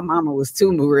them. My mama was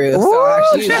too real.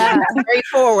 So she was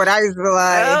straightforward. I used to be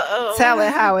like, tell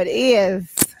it how it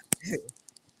is.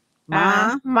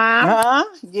 Mom.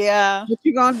 Yeah. What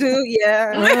you gonna do?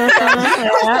 Yeah.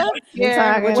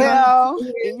 Well,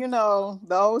 you know,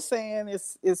 the old saying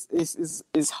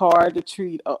is hard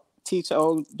to teach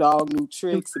old dog new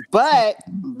tricks, but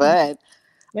I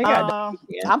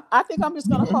think I'm just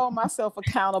gonna hold myself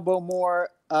accountable more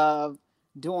of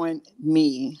doing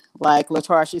me. Like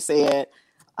Latasha said,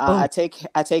 I take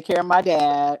care of my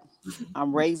dad.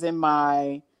 I'm raising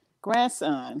my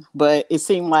grandson, but it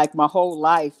seemed like my whole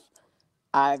life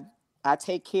I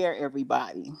take care of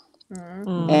everybody.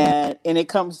 And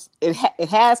it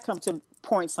has come to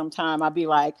point sometime I'd be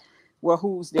like, well,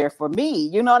 who's there for me?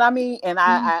 You know what I mean? And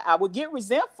I would get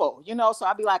resentful, you know, so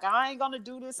I'd be like, I ain't gonna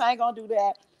do this, I ain't gonna do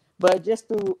that. But just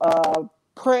through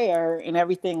prayer and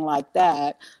everything like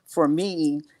that, for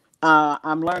me,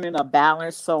 I'm learning a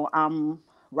balance. So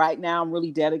right now I'm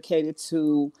really dedicated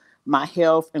to my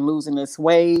health and losing this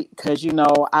weight, because you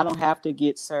know I don't have to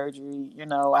get surgery. You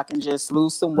know, I can just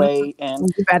lose some weight.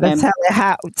 And you better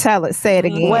tell it. Say it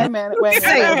again. Wait a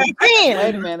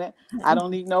minute. I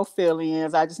don't need no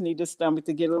fill-ins. I just need the stomach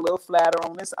to get a little flatter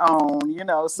on its own. You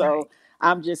know, so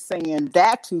I'm just saying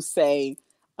that to say,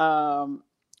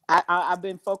 I've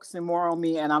been focusing more on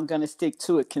me, and I'm going to stick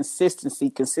to it.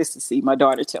 Consistency. My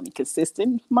daughter tell me,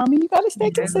 consistent, mommy, you got to stay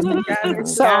consistent.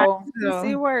 So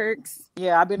it works.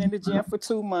 Yeah, I've been in the gym for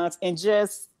 2 months and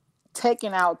just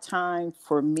taking out time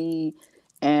for me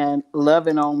and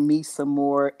loving on me some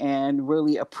more and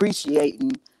really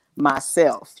appreciating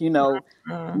myself, you know,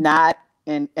 not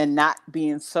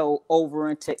being so over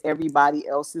into everybody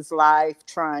else's life,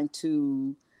 trying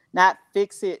to not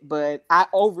fix it, but I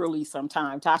overly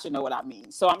sometimes. Tasha know what I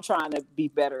mean. So I'm trying to be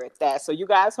better at that. So you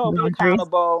guys hold me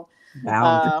accountable.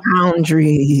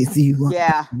 Boundaries.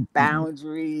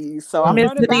 Boundaries. So I'm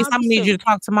Miss Denise, I'm gonna need you to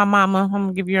talk to my mama. I'm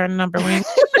gonna give you her number. Help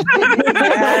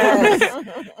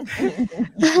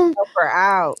her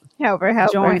out.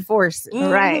 Help Join forces.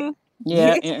 Right.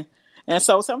 Yeah. And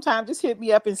so sometimes just hit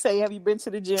me up and say, have you been to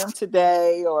the gym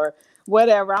today or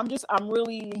whatever. I'm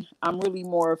really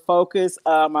more focused.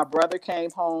 My brother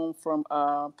came home from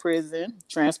prison,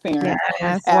 transparent,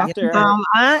 after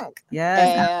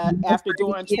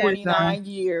doing 29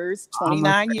 years in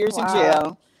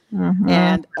jail.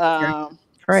 And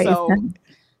so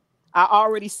I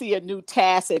already see a new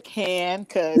task at hand,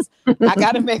 because I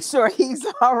got to make sure he's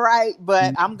all right,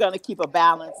 but I'm going to keep a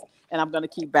balance. And I'm going to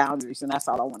keep boundaries. And that's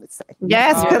all I want to say.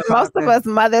 Yes, because most of us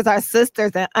mothers are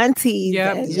sisters and aunties.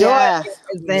 And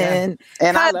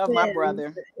I love my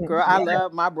brother. Girl, I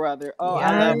love my brother. Oh,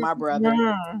 I love my brother.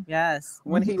 Yes.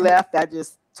 When he left, I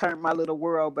just turned my little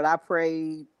world. But I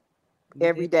prayed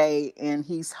every day, and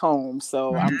he's home.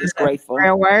 So I'm just grateful.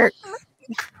 Prayer work.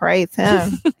 Praise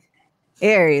him.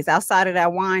 Aries, outside of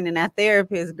that wine and that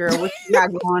therapist, girl, what you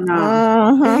got going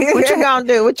on? What you gonna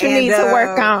do? What you need to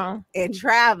work on? And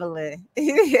traveling.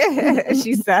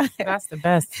 She said that's the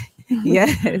best.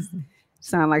 Yes.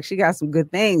 Sound like she got some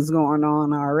good things going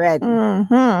on already.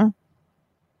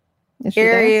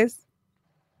 Aries.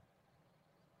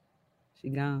 She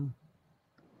gone.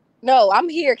 No, I'm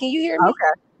here. Can you hear me?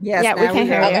 Okay. Yes, yeah, we can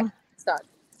hear you. Okay. Sorry.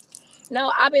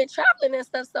 No, I've been traveling and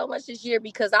stuff so much this year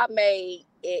because I made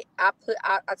it. I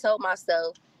told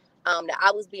myself that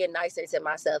I was being nicer to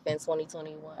myself in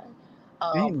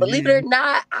 2021. Believe it or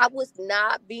not, I was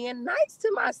not being nice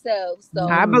to myself. So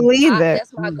I believe it.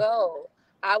 That's my goal.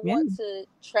 I want to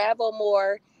travel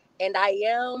more, and I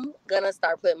am gonna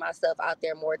start putting myself out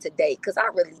there more to date, because I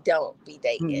really don't be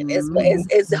dating.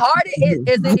 It's hard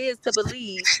as it is to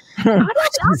believe.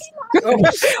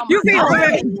 You feel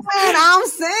I'm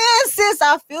saying, sis,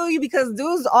 I feel you, because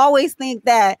dudes always think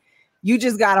that you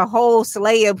just got a whole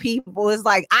slew of people. It's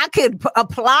like I could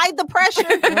apply the pressure,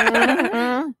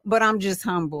 but I'm just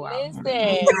humble. Listen,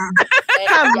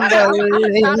 I'm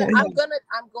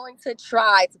going to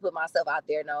try to put myself out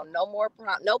there. No more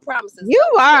no promises. You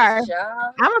are.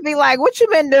 I'm gonna be like, what you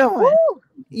been doing? Woo.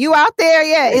 You out there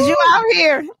yet? Is you out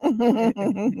here?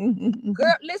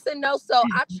 Girl, listen, no. So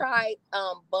I tried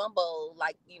Bumble,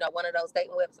 like, you know, one of those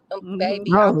dating websites.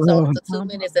 Baby, I was on for 2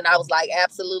 minutes and I was like,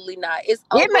 absolutely not. It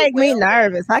make me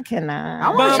nervous. I cannot. I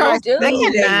want to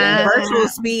try virtual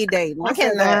speed dating. I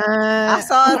cannot. I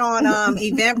saw it on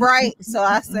Eventbrite, so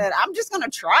I said I'm just gonna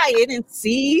try it and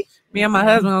see. Me and my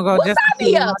husband gonna go. Sign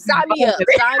me up. It's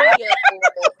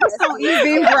on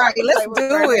Eventbrite. Let's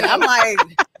do it. I'm like,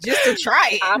 just to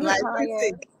try it.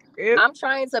 I'm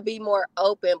trying to be more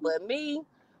open, but me,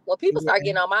 when people start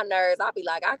getting on my nerves, I'll be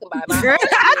like, I can buy my own.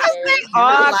 I think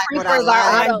all creepers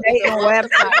are on dating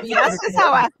websites. That's just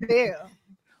how I feel.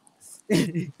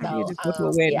 So,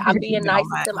 I'm being nice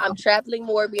to I'm traveling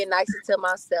more, being nicer to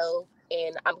myself,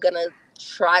 and I'm gonna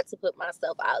try to put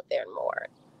myself out there more.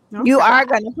 Okay. You are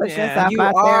going to put yourself out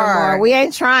there more. We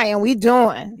ain't trying. We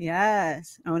doing.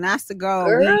 Yes. Oh, and that's the goal.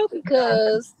 Girl,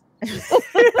 because... see?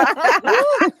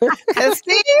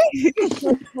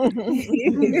 I'm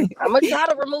going to try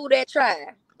to remove that try.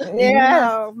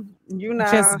 Yeah. You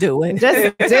know. Just do it.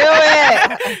 Just do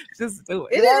it. Just do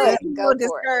it. It is a little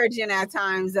discouraging at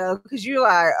times, though, because you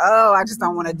are, I just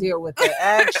don't want to deal with the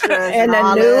extras and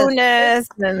the newness.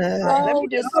 So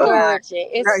discouraging.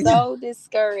 It's so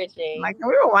discouraging. Like, we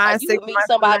were like you meet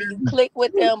somebody, you click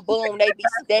with them, boom,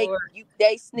 they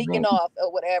sneaking off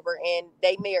or whatever, and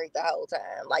they married the whole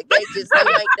time. Like, they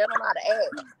don't know how to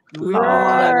act.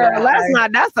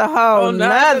 That's a whole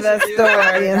nother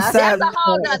story. That's a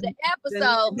whole nother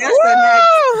episode.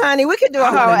 Honey, we could do a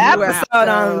whole episode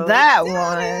on that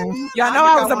one. Y'all know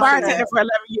I was a bartender for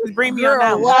 11 years. Bring me on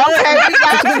that one. Okay, we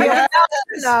got you.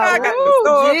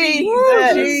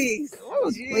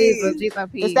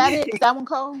 Is that it? Is that one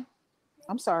cold?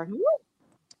 I'm sorry.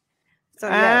 So,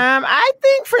 I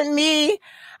think for me,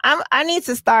 I need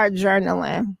to start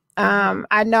journaling.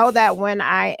 I know that when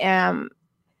I am,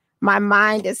 my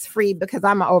mind is free because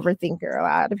I'm an overthinker. A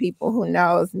lot of people who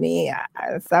knows me,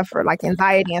 I suffer like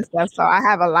anxiety and stuff. So I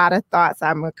have a lot of thoughts.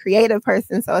 I'm a creative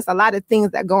person. So it's a lot of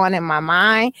things that go on in my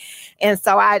mind. And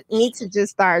so I need to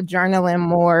just start journaling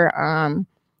more.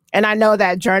 And I know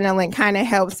that journaling kind of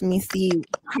helps me see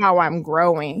how I'm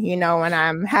growing, you know, when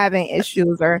I'm having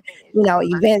issues or, you know,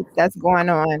 events that's going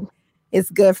on. It's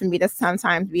good for me to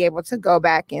sometimes be able to go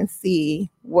back and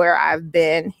see where I've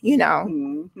been, you know.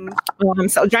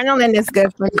 So journaling is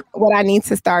good for what I need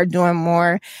to start doing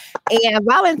more. And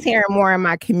volunteering more in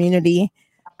my community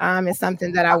is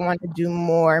something that I want to do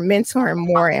more. Mentoring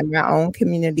more in my own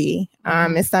community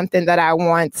is something that I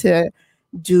want to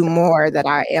do more, that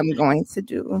I am going to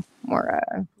do more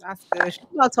of. That's good. Shout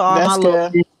out to all my little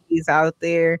ladies out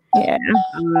there. Yeah.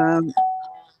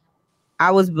 I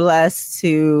was blessed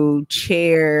to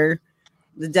chair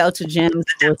the Delta Gems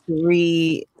for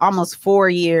almost 4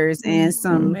 years, and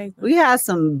we had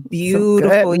some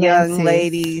beautiful young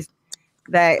ladies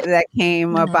that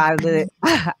came up out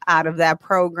of that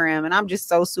program, and I'm just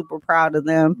so super proud of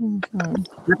them. I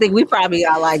think we probably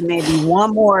got like maybe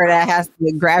one more that has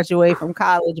to graduate from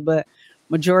college, but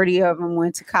majority of them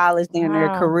went to college. They're in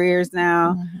their careers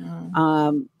now.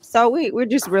 So we're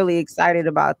just really excited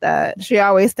about that. She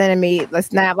always sending me the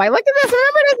snap, like, look at this,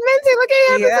 remember this Minty? Look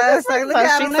at him. Yes, like, look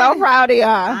at she's so proud of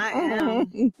y'all. I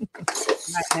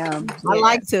am.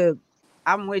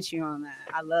 I'm with you on that.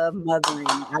 I love mothering.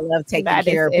 I love taking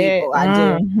care of people.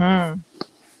 I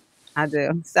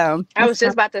do. So I was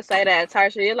just about to say that,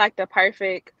 Tarsha, you're like the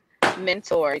perfect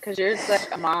mentor because you're such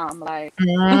a mom. Like,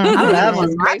 I love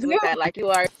them. Crazy with that. Like, you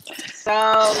are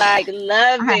so like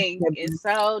loving and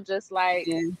so just like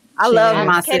I love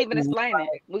my I can't even explain it.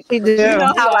 We do. You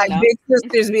know how like big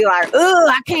sisters be like, oh,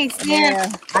 I can't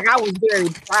stand. Like, I was very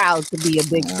proud to be a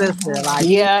big sister. Like,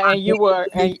 and you were.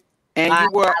 And you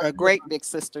were a great big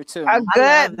sister too. A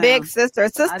good big sister,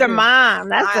 mom.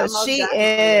 That's what she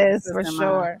is for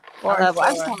sure. I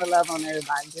just want to love on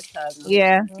everybody. Just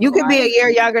you could be a year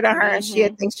younger than her, and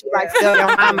she'd think she like still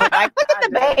your mama. Like, look at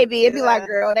the baby. It'd be like,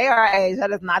 girl, they are age.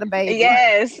 That is not a baby.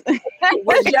 Yes. Say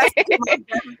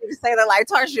that, like,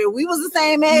 Tarsha, we was the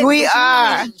same age. We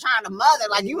are trying to mother.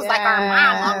 Like, you was like our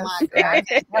mom. I'm like,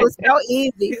 it was so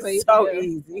easy. So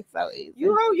easy.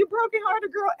 You broken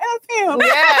hearted girl. F him.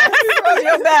 Yeah.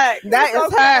 Your back. That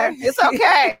is her. It's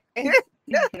okay. And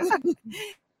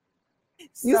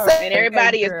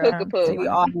everybody is poo-poo. We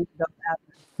all need to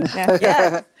go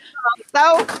Yeah.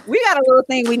 So we got a little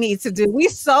thing we need to do. We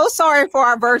so sorry for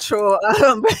our virtual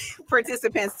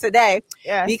participants today.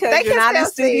 Yeah, because you're not in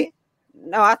studio.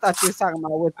 No, I thought you was talking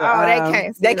about with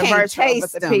the they can't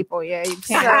taste the people. Yeah, you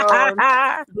can't.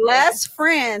 So, Blessed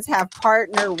Friendzz have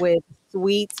partnered with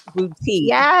Sweet Boutique.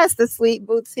 Yes, the Sweet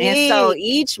Boutique. And so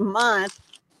each month,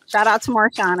 shout out to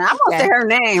Marshana. I'm gonna say her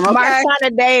name. Okay?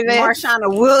 Marshana Davis. Marshana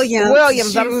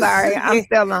Williams. I'm sorry. I'm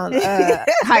still on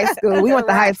high school. We went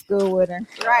to high school with her.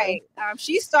 Right.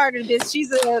 She started this.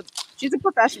 She's a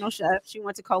professional chef. She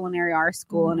went to culinary art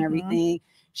school and everything.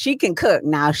 She can cook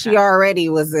now. She already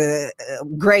was a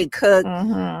great cook.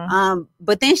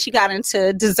 But then she got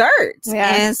into desserts.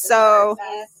 Yeah. And so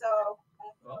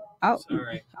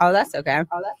Sorry. Oh, that's okay.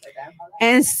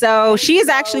 And so she is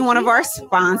actually one of our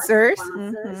sponsors.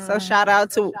 So shout out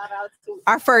to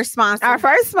our first sponsor.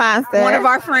 One of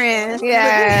our friends.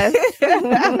 Yes.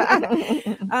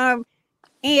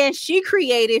 And she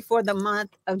created for the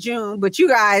month of June, but you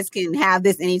guys can have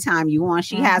this anytime you want.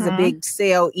 She has a big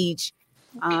sale each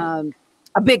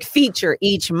a big feature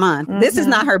each month. This is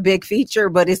not her big feature,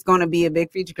 but it's going to be a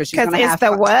big feature because she's going to have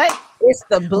the what? It's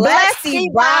the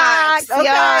Blessty box. Okay,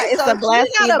 yeah, it's the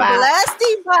Blessty box.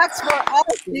 Blessty box for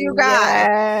us, you guys.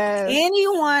 Yes.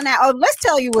 Anyone? Let's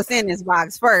tell you what's in this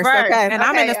box first. Okay, and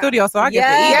I'm in the studio, so I get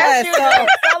yes, to eat.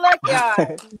 So look,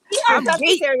 y'all. I'm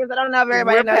vegetarian. I don't know if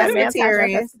everybody knows that.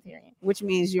 Vegetarian, which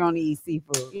means you only eat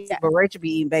seafood. Yeah. But Rachel be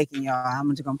eating bacon, y'all.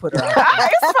 I'm just gonna put her out. It's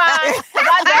fine.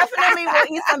 I definitely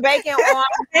will eat some bacon on.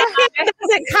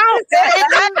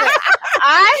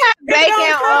 I have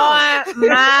bacon on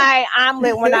my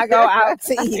omelet when I go out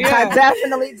to eat. I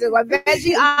definitely do. A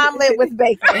veggie omelet with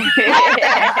bacon.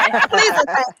 Please.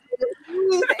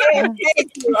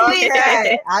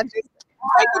 Okay.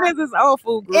 Bacon is his old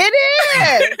food group. It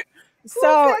is.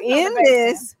 So in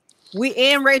this,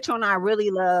 Rachel and I really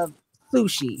love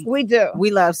sushi. We do.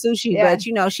 We love sushi, but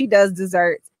you know, she does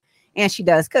desserts and she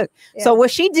does cook. Yeah. So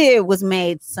what she did was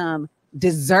made some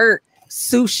dessert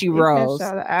sushi rolls.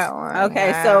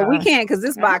 Okay, so we can't because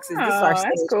this box is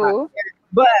that's cool. Box.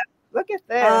 But look at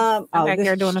this.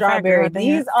 They're doing strawberry.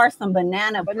 These are some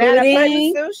banana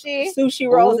pudding sushi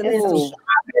rolls, and then some strawberry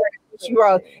sushi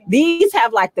rolls. These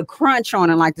have like the crunch on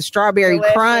them, like the strawberry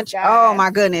crunch. Guys. Oh my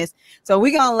goodness! So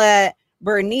we're gonna let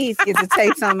Bernice get to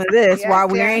take some of this while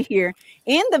we're in here.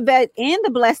 In the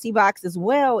Blessty box as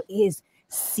well is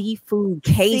seafood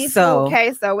queso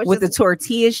which with the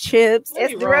tortillas chips.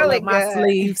 It's really good. My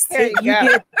sleeves.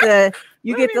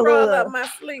 You get the little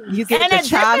you get the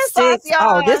chopsticks.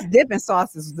 Oh, this dipping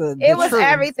sauce is the truth.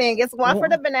 Everything. It's one for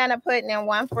the banana pudding and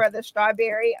one for the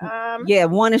strawberry.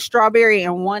 One is strawberry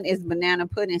and one is banana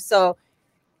pudding. So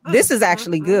this is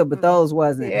actually good, but those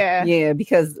wasn't. Yeah,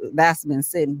 because that's been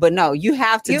sitting. But no, you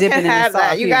have to dip it in the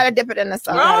sauce. You got to dip it in the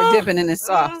sauce. You got to dip it in the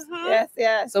sauce.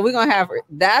 Yes. So we're gonna have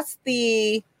that's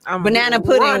the banana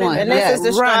pudding one, and this is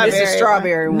the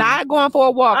strawberry one. Not going for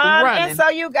a walk. Running. And so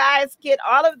you guys get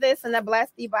all of this in the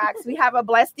Blessty box. We have a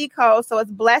Blessty code, so it's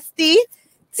Blessty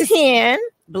 10.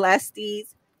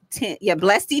 Blesties 10. Yeah,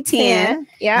 Blessty 10.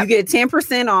 Yeah, you get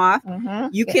 10% off.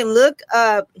 You can look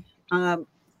up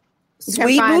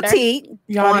Sweet Boutique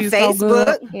on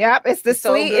Facebook. Yep, it's the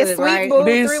Sweet. It's Sweet Boo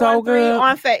 313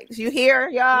 on Facebook. You hear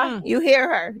y'all? You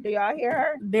hear her? Do y'all hear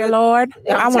her? Dear Lord,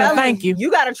 I want to thank you.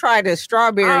 You got to try the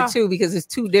strawberry too because it's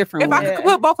two different. If I could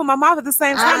put both in my mouth at the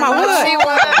same time, I would.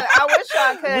 I wish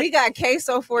I could. We got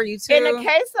queso for you too. And the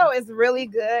queso is really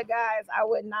good, guys. I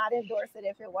would not endorse it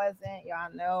if it wasn't.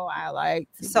 Y'all know I like.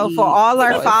 So for all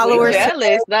our followers,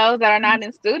 jealous those that are not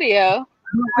in studio.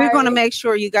 We're gonna make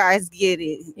sure you guys get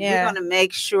it. Yeah. We're gonna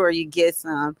make sure you get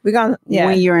some. We're gonna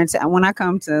when you're into. When I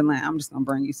come to Atlanta, I'm just gonna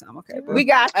bring you some. Okay, we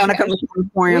got you. When I come to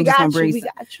California, I'm just gonna bring you some.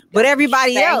 But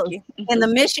everybody else in the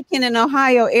Michigan and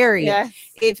Ohio area,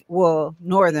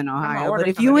 Northern Ohio, but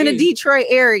if you in the Detroit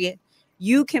area,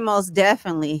 you can most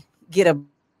definitely get a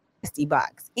Blessty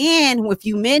box. And if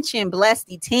you mention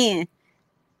Blessty 10,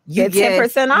 you get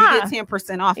 10% off. You get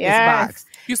 10% off this box.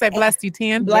 You say Blessty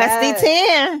 10. Blessty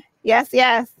 10. Yes.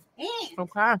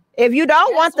 Okay. If you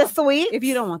don't want the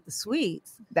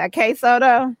sweets, that queso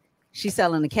though, she's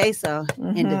selling the queso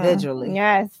individually.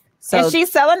 Yes. So and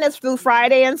she's selling this through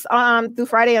Friday and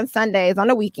Sundays on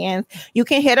the weekends. You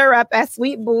can hit her up at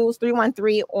Sweet Booze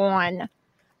 313 on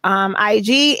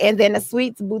IG, and then the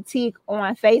Sweets Boutique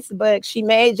on Facebook. She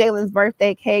made Jalen's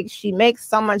birthday cake. She makes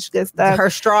so much good stuff.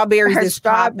 Her strawberries.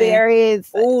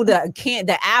 Oh,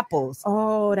 the apples.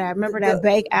 Oh, remember that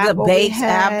baked apple. The baked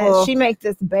apple. She makes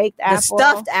this baked apple. The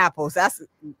stuffed apples.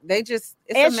 it's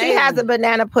and amazing. she has a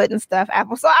banana pudding stuffed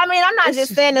apple. So I mean, I'm not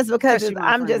just saying this because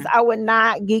I would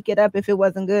not geek it up if it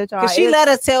wasn't good, y'all. Because she let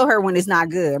us tell her when it's not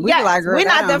good. Yeah, like, we're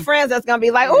not the friends that's gonna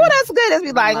be like, oh, that's good. It's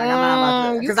be like,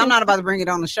 because I'm not about to bring it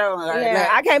on the show.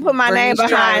 I can't put my name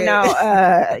behind no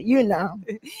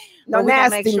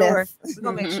nastiness. We're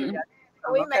gonna make sure.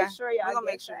 We make sure y'all. We're gonna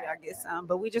make sure y'all get some,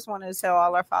 but we just wanted to tell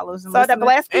all our followers. And so the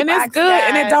blessed and it's good,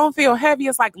 and it don't feel heavy.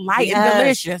 It's like light and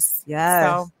delicious. Yes.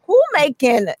 So who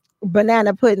making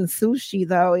banana pudding sushi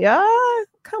though, y'all?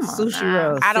 Come on, sushi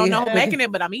rolls. I don't know who's making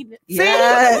it, but I'm eating it.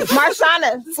 Yes. See,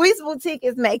 Marshana, Sweets Boutique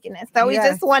is making it. So we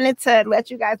just wanted to let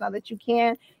you guys know that you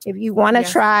can, if you want to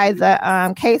try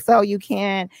the queso, you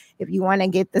can. If you want to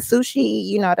get the sushi,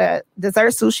 you know, the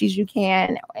dessert sushis, you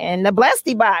can. And the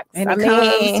Blessedy box. And it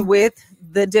comes with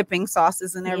the dipping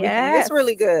sauces and everything. Yes. It's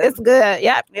really good. It's good.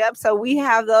 Yep. So we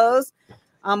have those.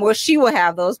 Well, she will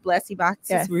have those Blessedy boxes.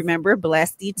 Yes. Remember,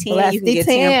 Blessedy 10. You can get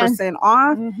 10%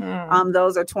 off. Mm-hmm.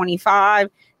 Those are 25.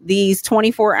 These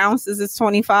 24 ounces is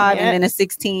 25, and then a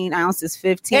 16 ounce is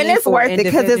 15. And it's worth it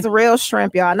because it's real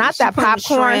shrimp, y'all. Not that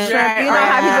popcorn shrimp. You know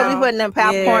how people be putting in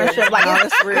popcorn shrimp? Like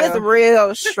it's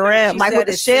real shrimp, like with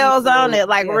the shells on it,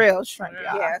 like real shrimp,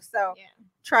 y'all. Yeah. So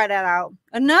try that out.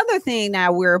 Another thing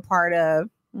that we're a part of.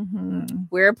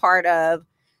 We're a part of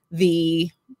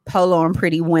the Polo and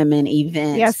Pretty Women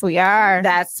event. Yes, we are.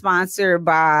 That's sponsored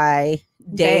by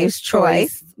Dave's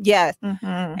Choice. Yes.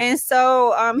 And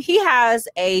so he has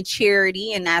a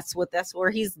charity, and that's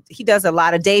where he does a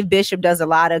lot of. Dave Bishop does a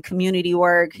lot of community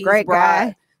work. He's great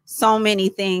guy. So many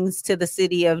things to the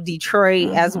city of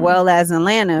Detroit as well as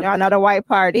Atlanta. Y'all know the white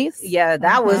parties. Yeah,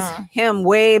 that was him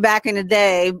way back in the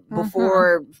day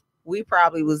before we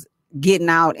probably was getting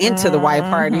out into the white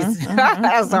parties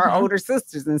as our older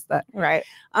sisters and stuff. Right.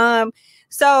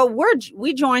 So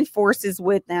we joined forces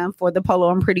with them for the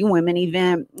Polo and Pretty Women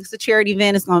event. It's a charity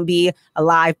event. It's going to be a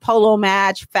live polo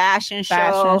match, fashion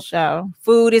show.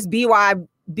 Food is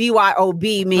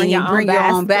BYOB, meaning you bring your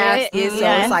own basket. So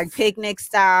it's like picnic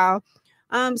style.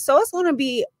 So it's going to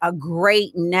be a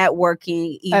great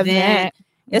networking event.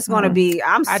 It's going to be,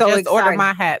 I just excited. Ordered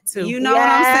my hat too. You know what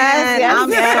I'm saying?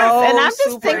 And I'm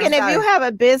just thinking excited. If you have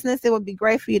a business, it would be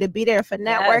great for you to be there for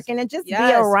networking and just be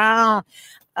around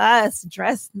us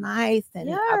dressed nice and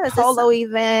a polo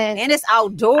event. And it's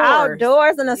outdoors.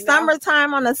 Outdoors in the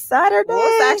summertime on a Saturday. Well,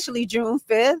 it's actually June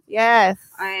 5th. Yes.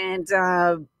 And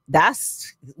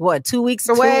that's 2 weeks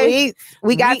away. 2 weeks.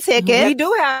 We got tickets. We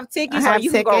do have tickets. So you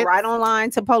can go right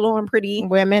online to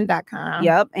poloandprettywomen.com.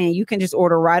 Yep. And you can just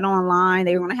order right online.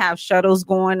 They're going to have shuttles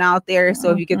going out there.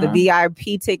 So if you get the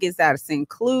VIP tickets, that's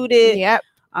included. Yep.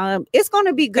 It's going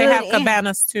to be good. They have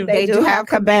cabanas too. They do have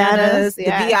cabanas. The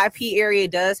VIP area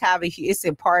does have it's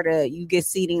a part of, you get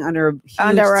seating under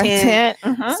a tent.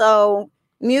 So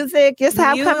music, come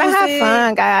and have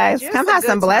fun, guys. Come have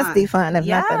some Blessedy fun, if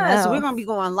nothing else. We're going to be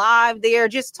going live there,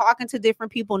 just talking to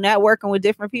different people, networking with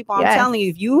different people. I'm telling you,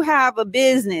 if you have a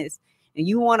business and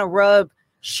you want to rub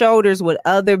shoulders with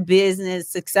other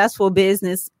successful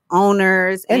business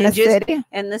owners in the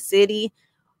city,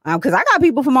 because I got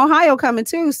people from Ohio coming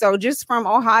too. So just from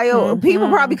Ohio, people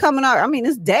probably coming up. I mean,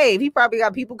 it's Dave. He probably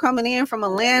got people coming in from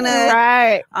Atlanta,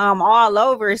 right? All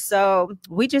over. So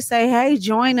we just say, hey,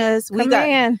 join us.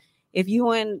 If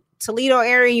you in Toledo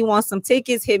area, you want some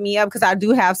tickets, hit me up because I do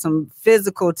have some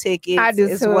physical tickets. I do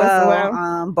as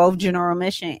well. Both general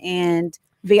admission and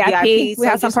VIP. We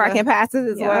have some parking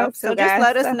passes as well. So just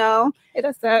let us know. Hit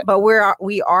us up. But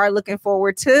we are looking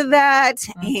forward to that.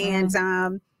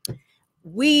 And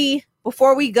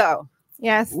before we go,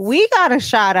 we got a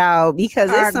shout out because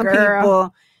there's some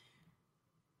people.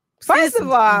 First of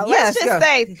all, let's just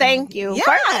say thank you.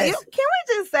 Yes. Can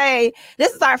we just say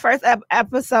this is our fourth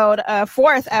episode of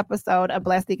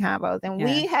Blessedy Combos, and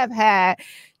we have had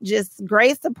just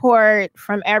great support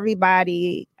from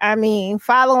everybody. I mean,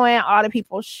 following all the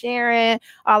people, sharing,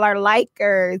 all our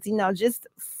likers, just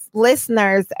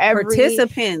listeners,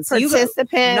 participants.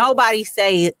 Nobody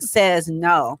says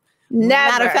no.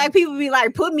 Never. Matter of fact, people be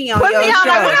like, put me on your show. We're not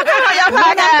coming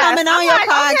on your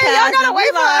podcast. Okay, y'all gotta wait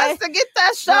for us to get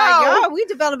that show. Y'all, we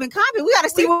developing content. We gotta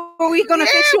see where we're gonna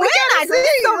fit you in.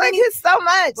 It's so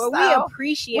much. But we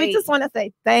appreciate. We just want to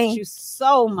say thank you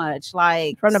so much.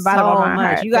 Like from the bottom of our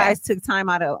heart. You guys took time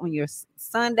out on your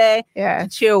Sunday to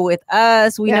chill with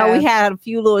us. We know we had a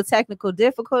few little technical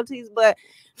difficulties, but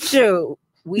shoot.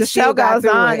 The show goes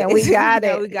on and we got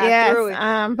it. We got through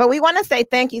it. But we want to say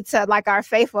thank you to our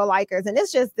faithful likers. And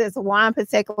it's just this one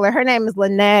particular. Her name is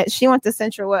Lynette. She went to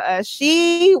Central with us.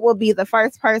 She will be the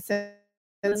first person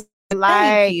to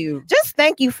thank you. Just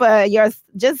thank you for your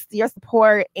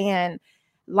support and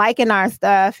liking our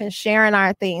stuff and sharing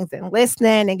our things and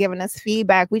listening and giving us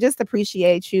feedback. We just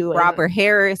appreciate you. Robert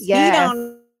Harris. Yes.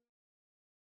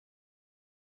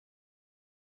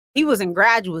 He was in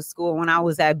graduate school when I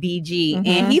was at BG,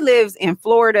 and he lives in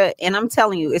Florida. And I'm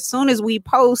telling you, as soon as we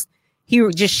post, he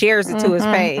just shares it to his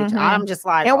page. I'm just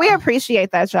like, and we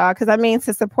appreciate that, y'all, because I mean,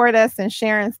 to support us and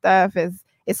sharing stuff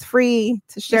it's free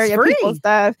to share your people's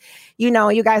stuff. You know,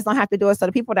 you guys don't have to do it. So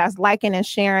the people that's liking and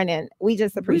sharing, and we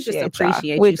just appreciate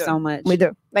you so much. We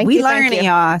do. We learning,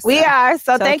 y'all. So. We are.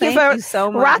 So thank you for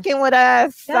so much. Rocking with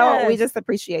us. Yes. So we just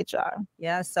appreciate y'all.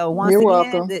 Yeah. So once You're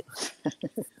again, welcome.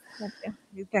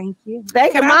 Thank you.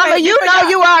 Thank you, Mama. You know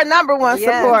you are number one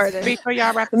supporter. Before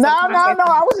y'all wrap No.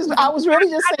 I was really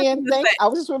just saying thanks. I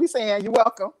was just really saying you're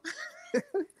welcome.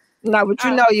 No, but you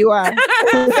know you are.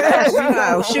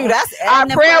 Shoot, that's our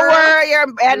prayer warrior,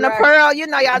 Edna Pearl. You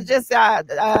know, y'all just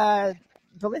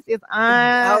Felicia's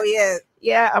aunt. Oh yeah.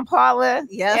 Yeah, I'm Paula.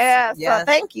 Yes. So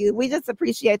thank you. We just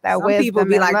appreciate that. Some wisdom people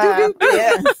be like,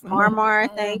 yes, Marmar,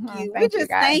 thank you. We just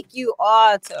thank you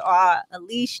all to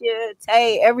Alicia,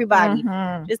 Tay, everybody.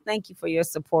 Just thank you for your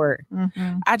support.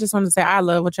 I just want to say I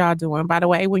love what y'all doing. By the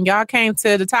way, when y'all came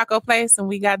to the taco place and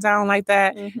we got down like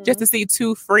that, just to see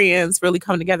two friends really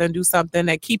come together and do something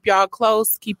that keep y'all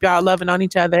close, keep y'all loving on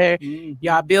each other,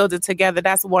 y'all build it together.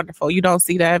 That's wonderful. You don't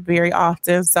see that very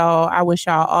often. So I wish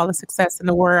y'all all the success in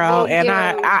the world. And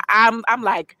I'm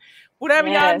like, whatever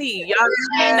y'all need, y'all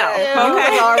let me know.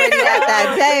 Okay, already at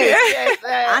that day.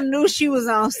 I knew she was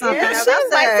on something.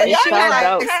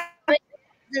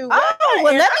 Oh,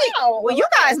 well, well, you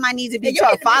guys might need to be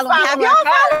following. Have y'all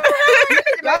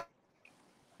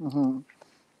followed?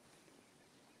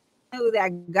 Know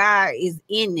that God is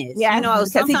in this. Yeah, you know,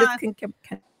 because he just can keep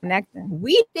connecting.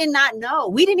 We did not know.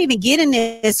 We didn't even get in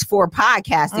this for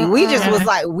podcasting. We just was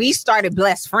like, we started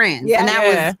Blessed Friends, and that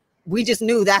was. We just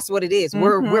knew that's what it is.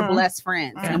 We're blessed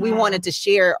friends, and we wanted to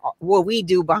share what we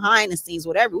do behind the scenes,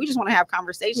 whatever. We just want to have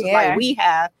conversations like we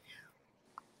have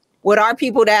with our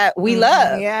people that we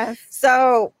love. Yes.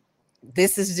 So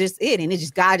this is just it, and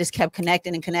God just kept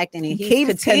connecting and connecting, and he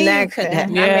keeps connecting. Yeah.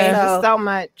 I mean, so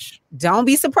much. Don't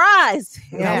be surprised.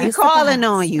 Yeah. We calling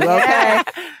on you, okay?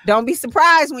 Don't be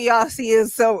surprised when y'all see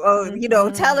us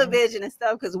television and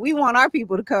stuff, because we want our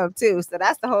people to come too. So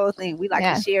that's the whole thing. We like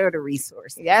to share the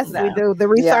resource. Yes, we do. The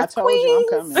resource queen.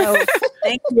 So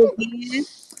thank you again.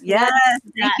 Yes,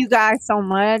 thank you guys so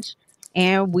much,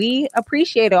 and we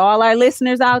appreciate it. All our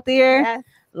listeners out there,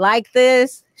 like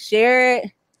this, share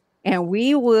it. And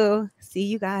we will see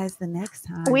you guys the next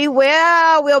time. We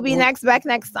will. We'll be back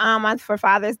next month for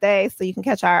Father's Day. So you can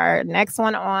catch our next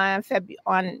one on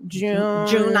June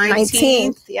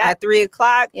 19th at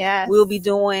 3:00. Yeah. We'll be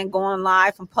going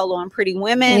live from Polo and Pretty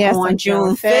Women on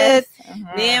June 5th.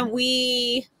 Then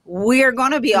we're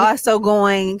going to be also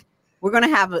we're going to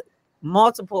have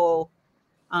multiple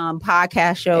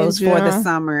podcast shows for the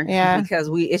summer, because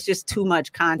it's just too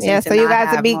much content. Yeah, so you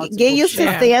guys will get used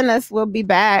to seeing us. We'll be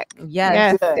back.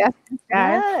 Yes.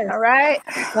 All right.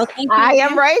 Well, thank you. I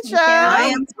am Rachel.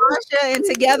 I am Tasha, and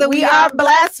together we are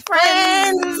blessed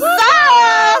friends.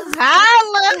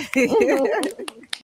 Holla.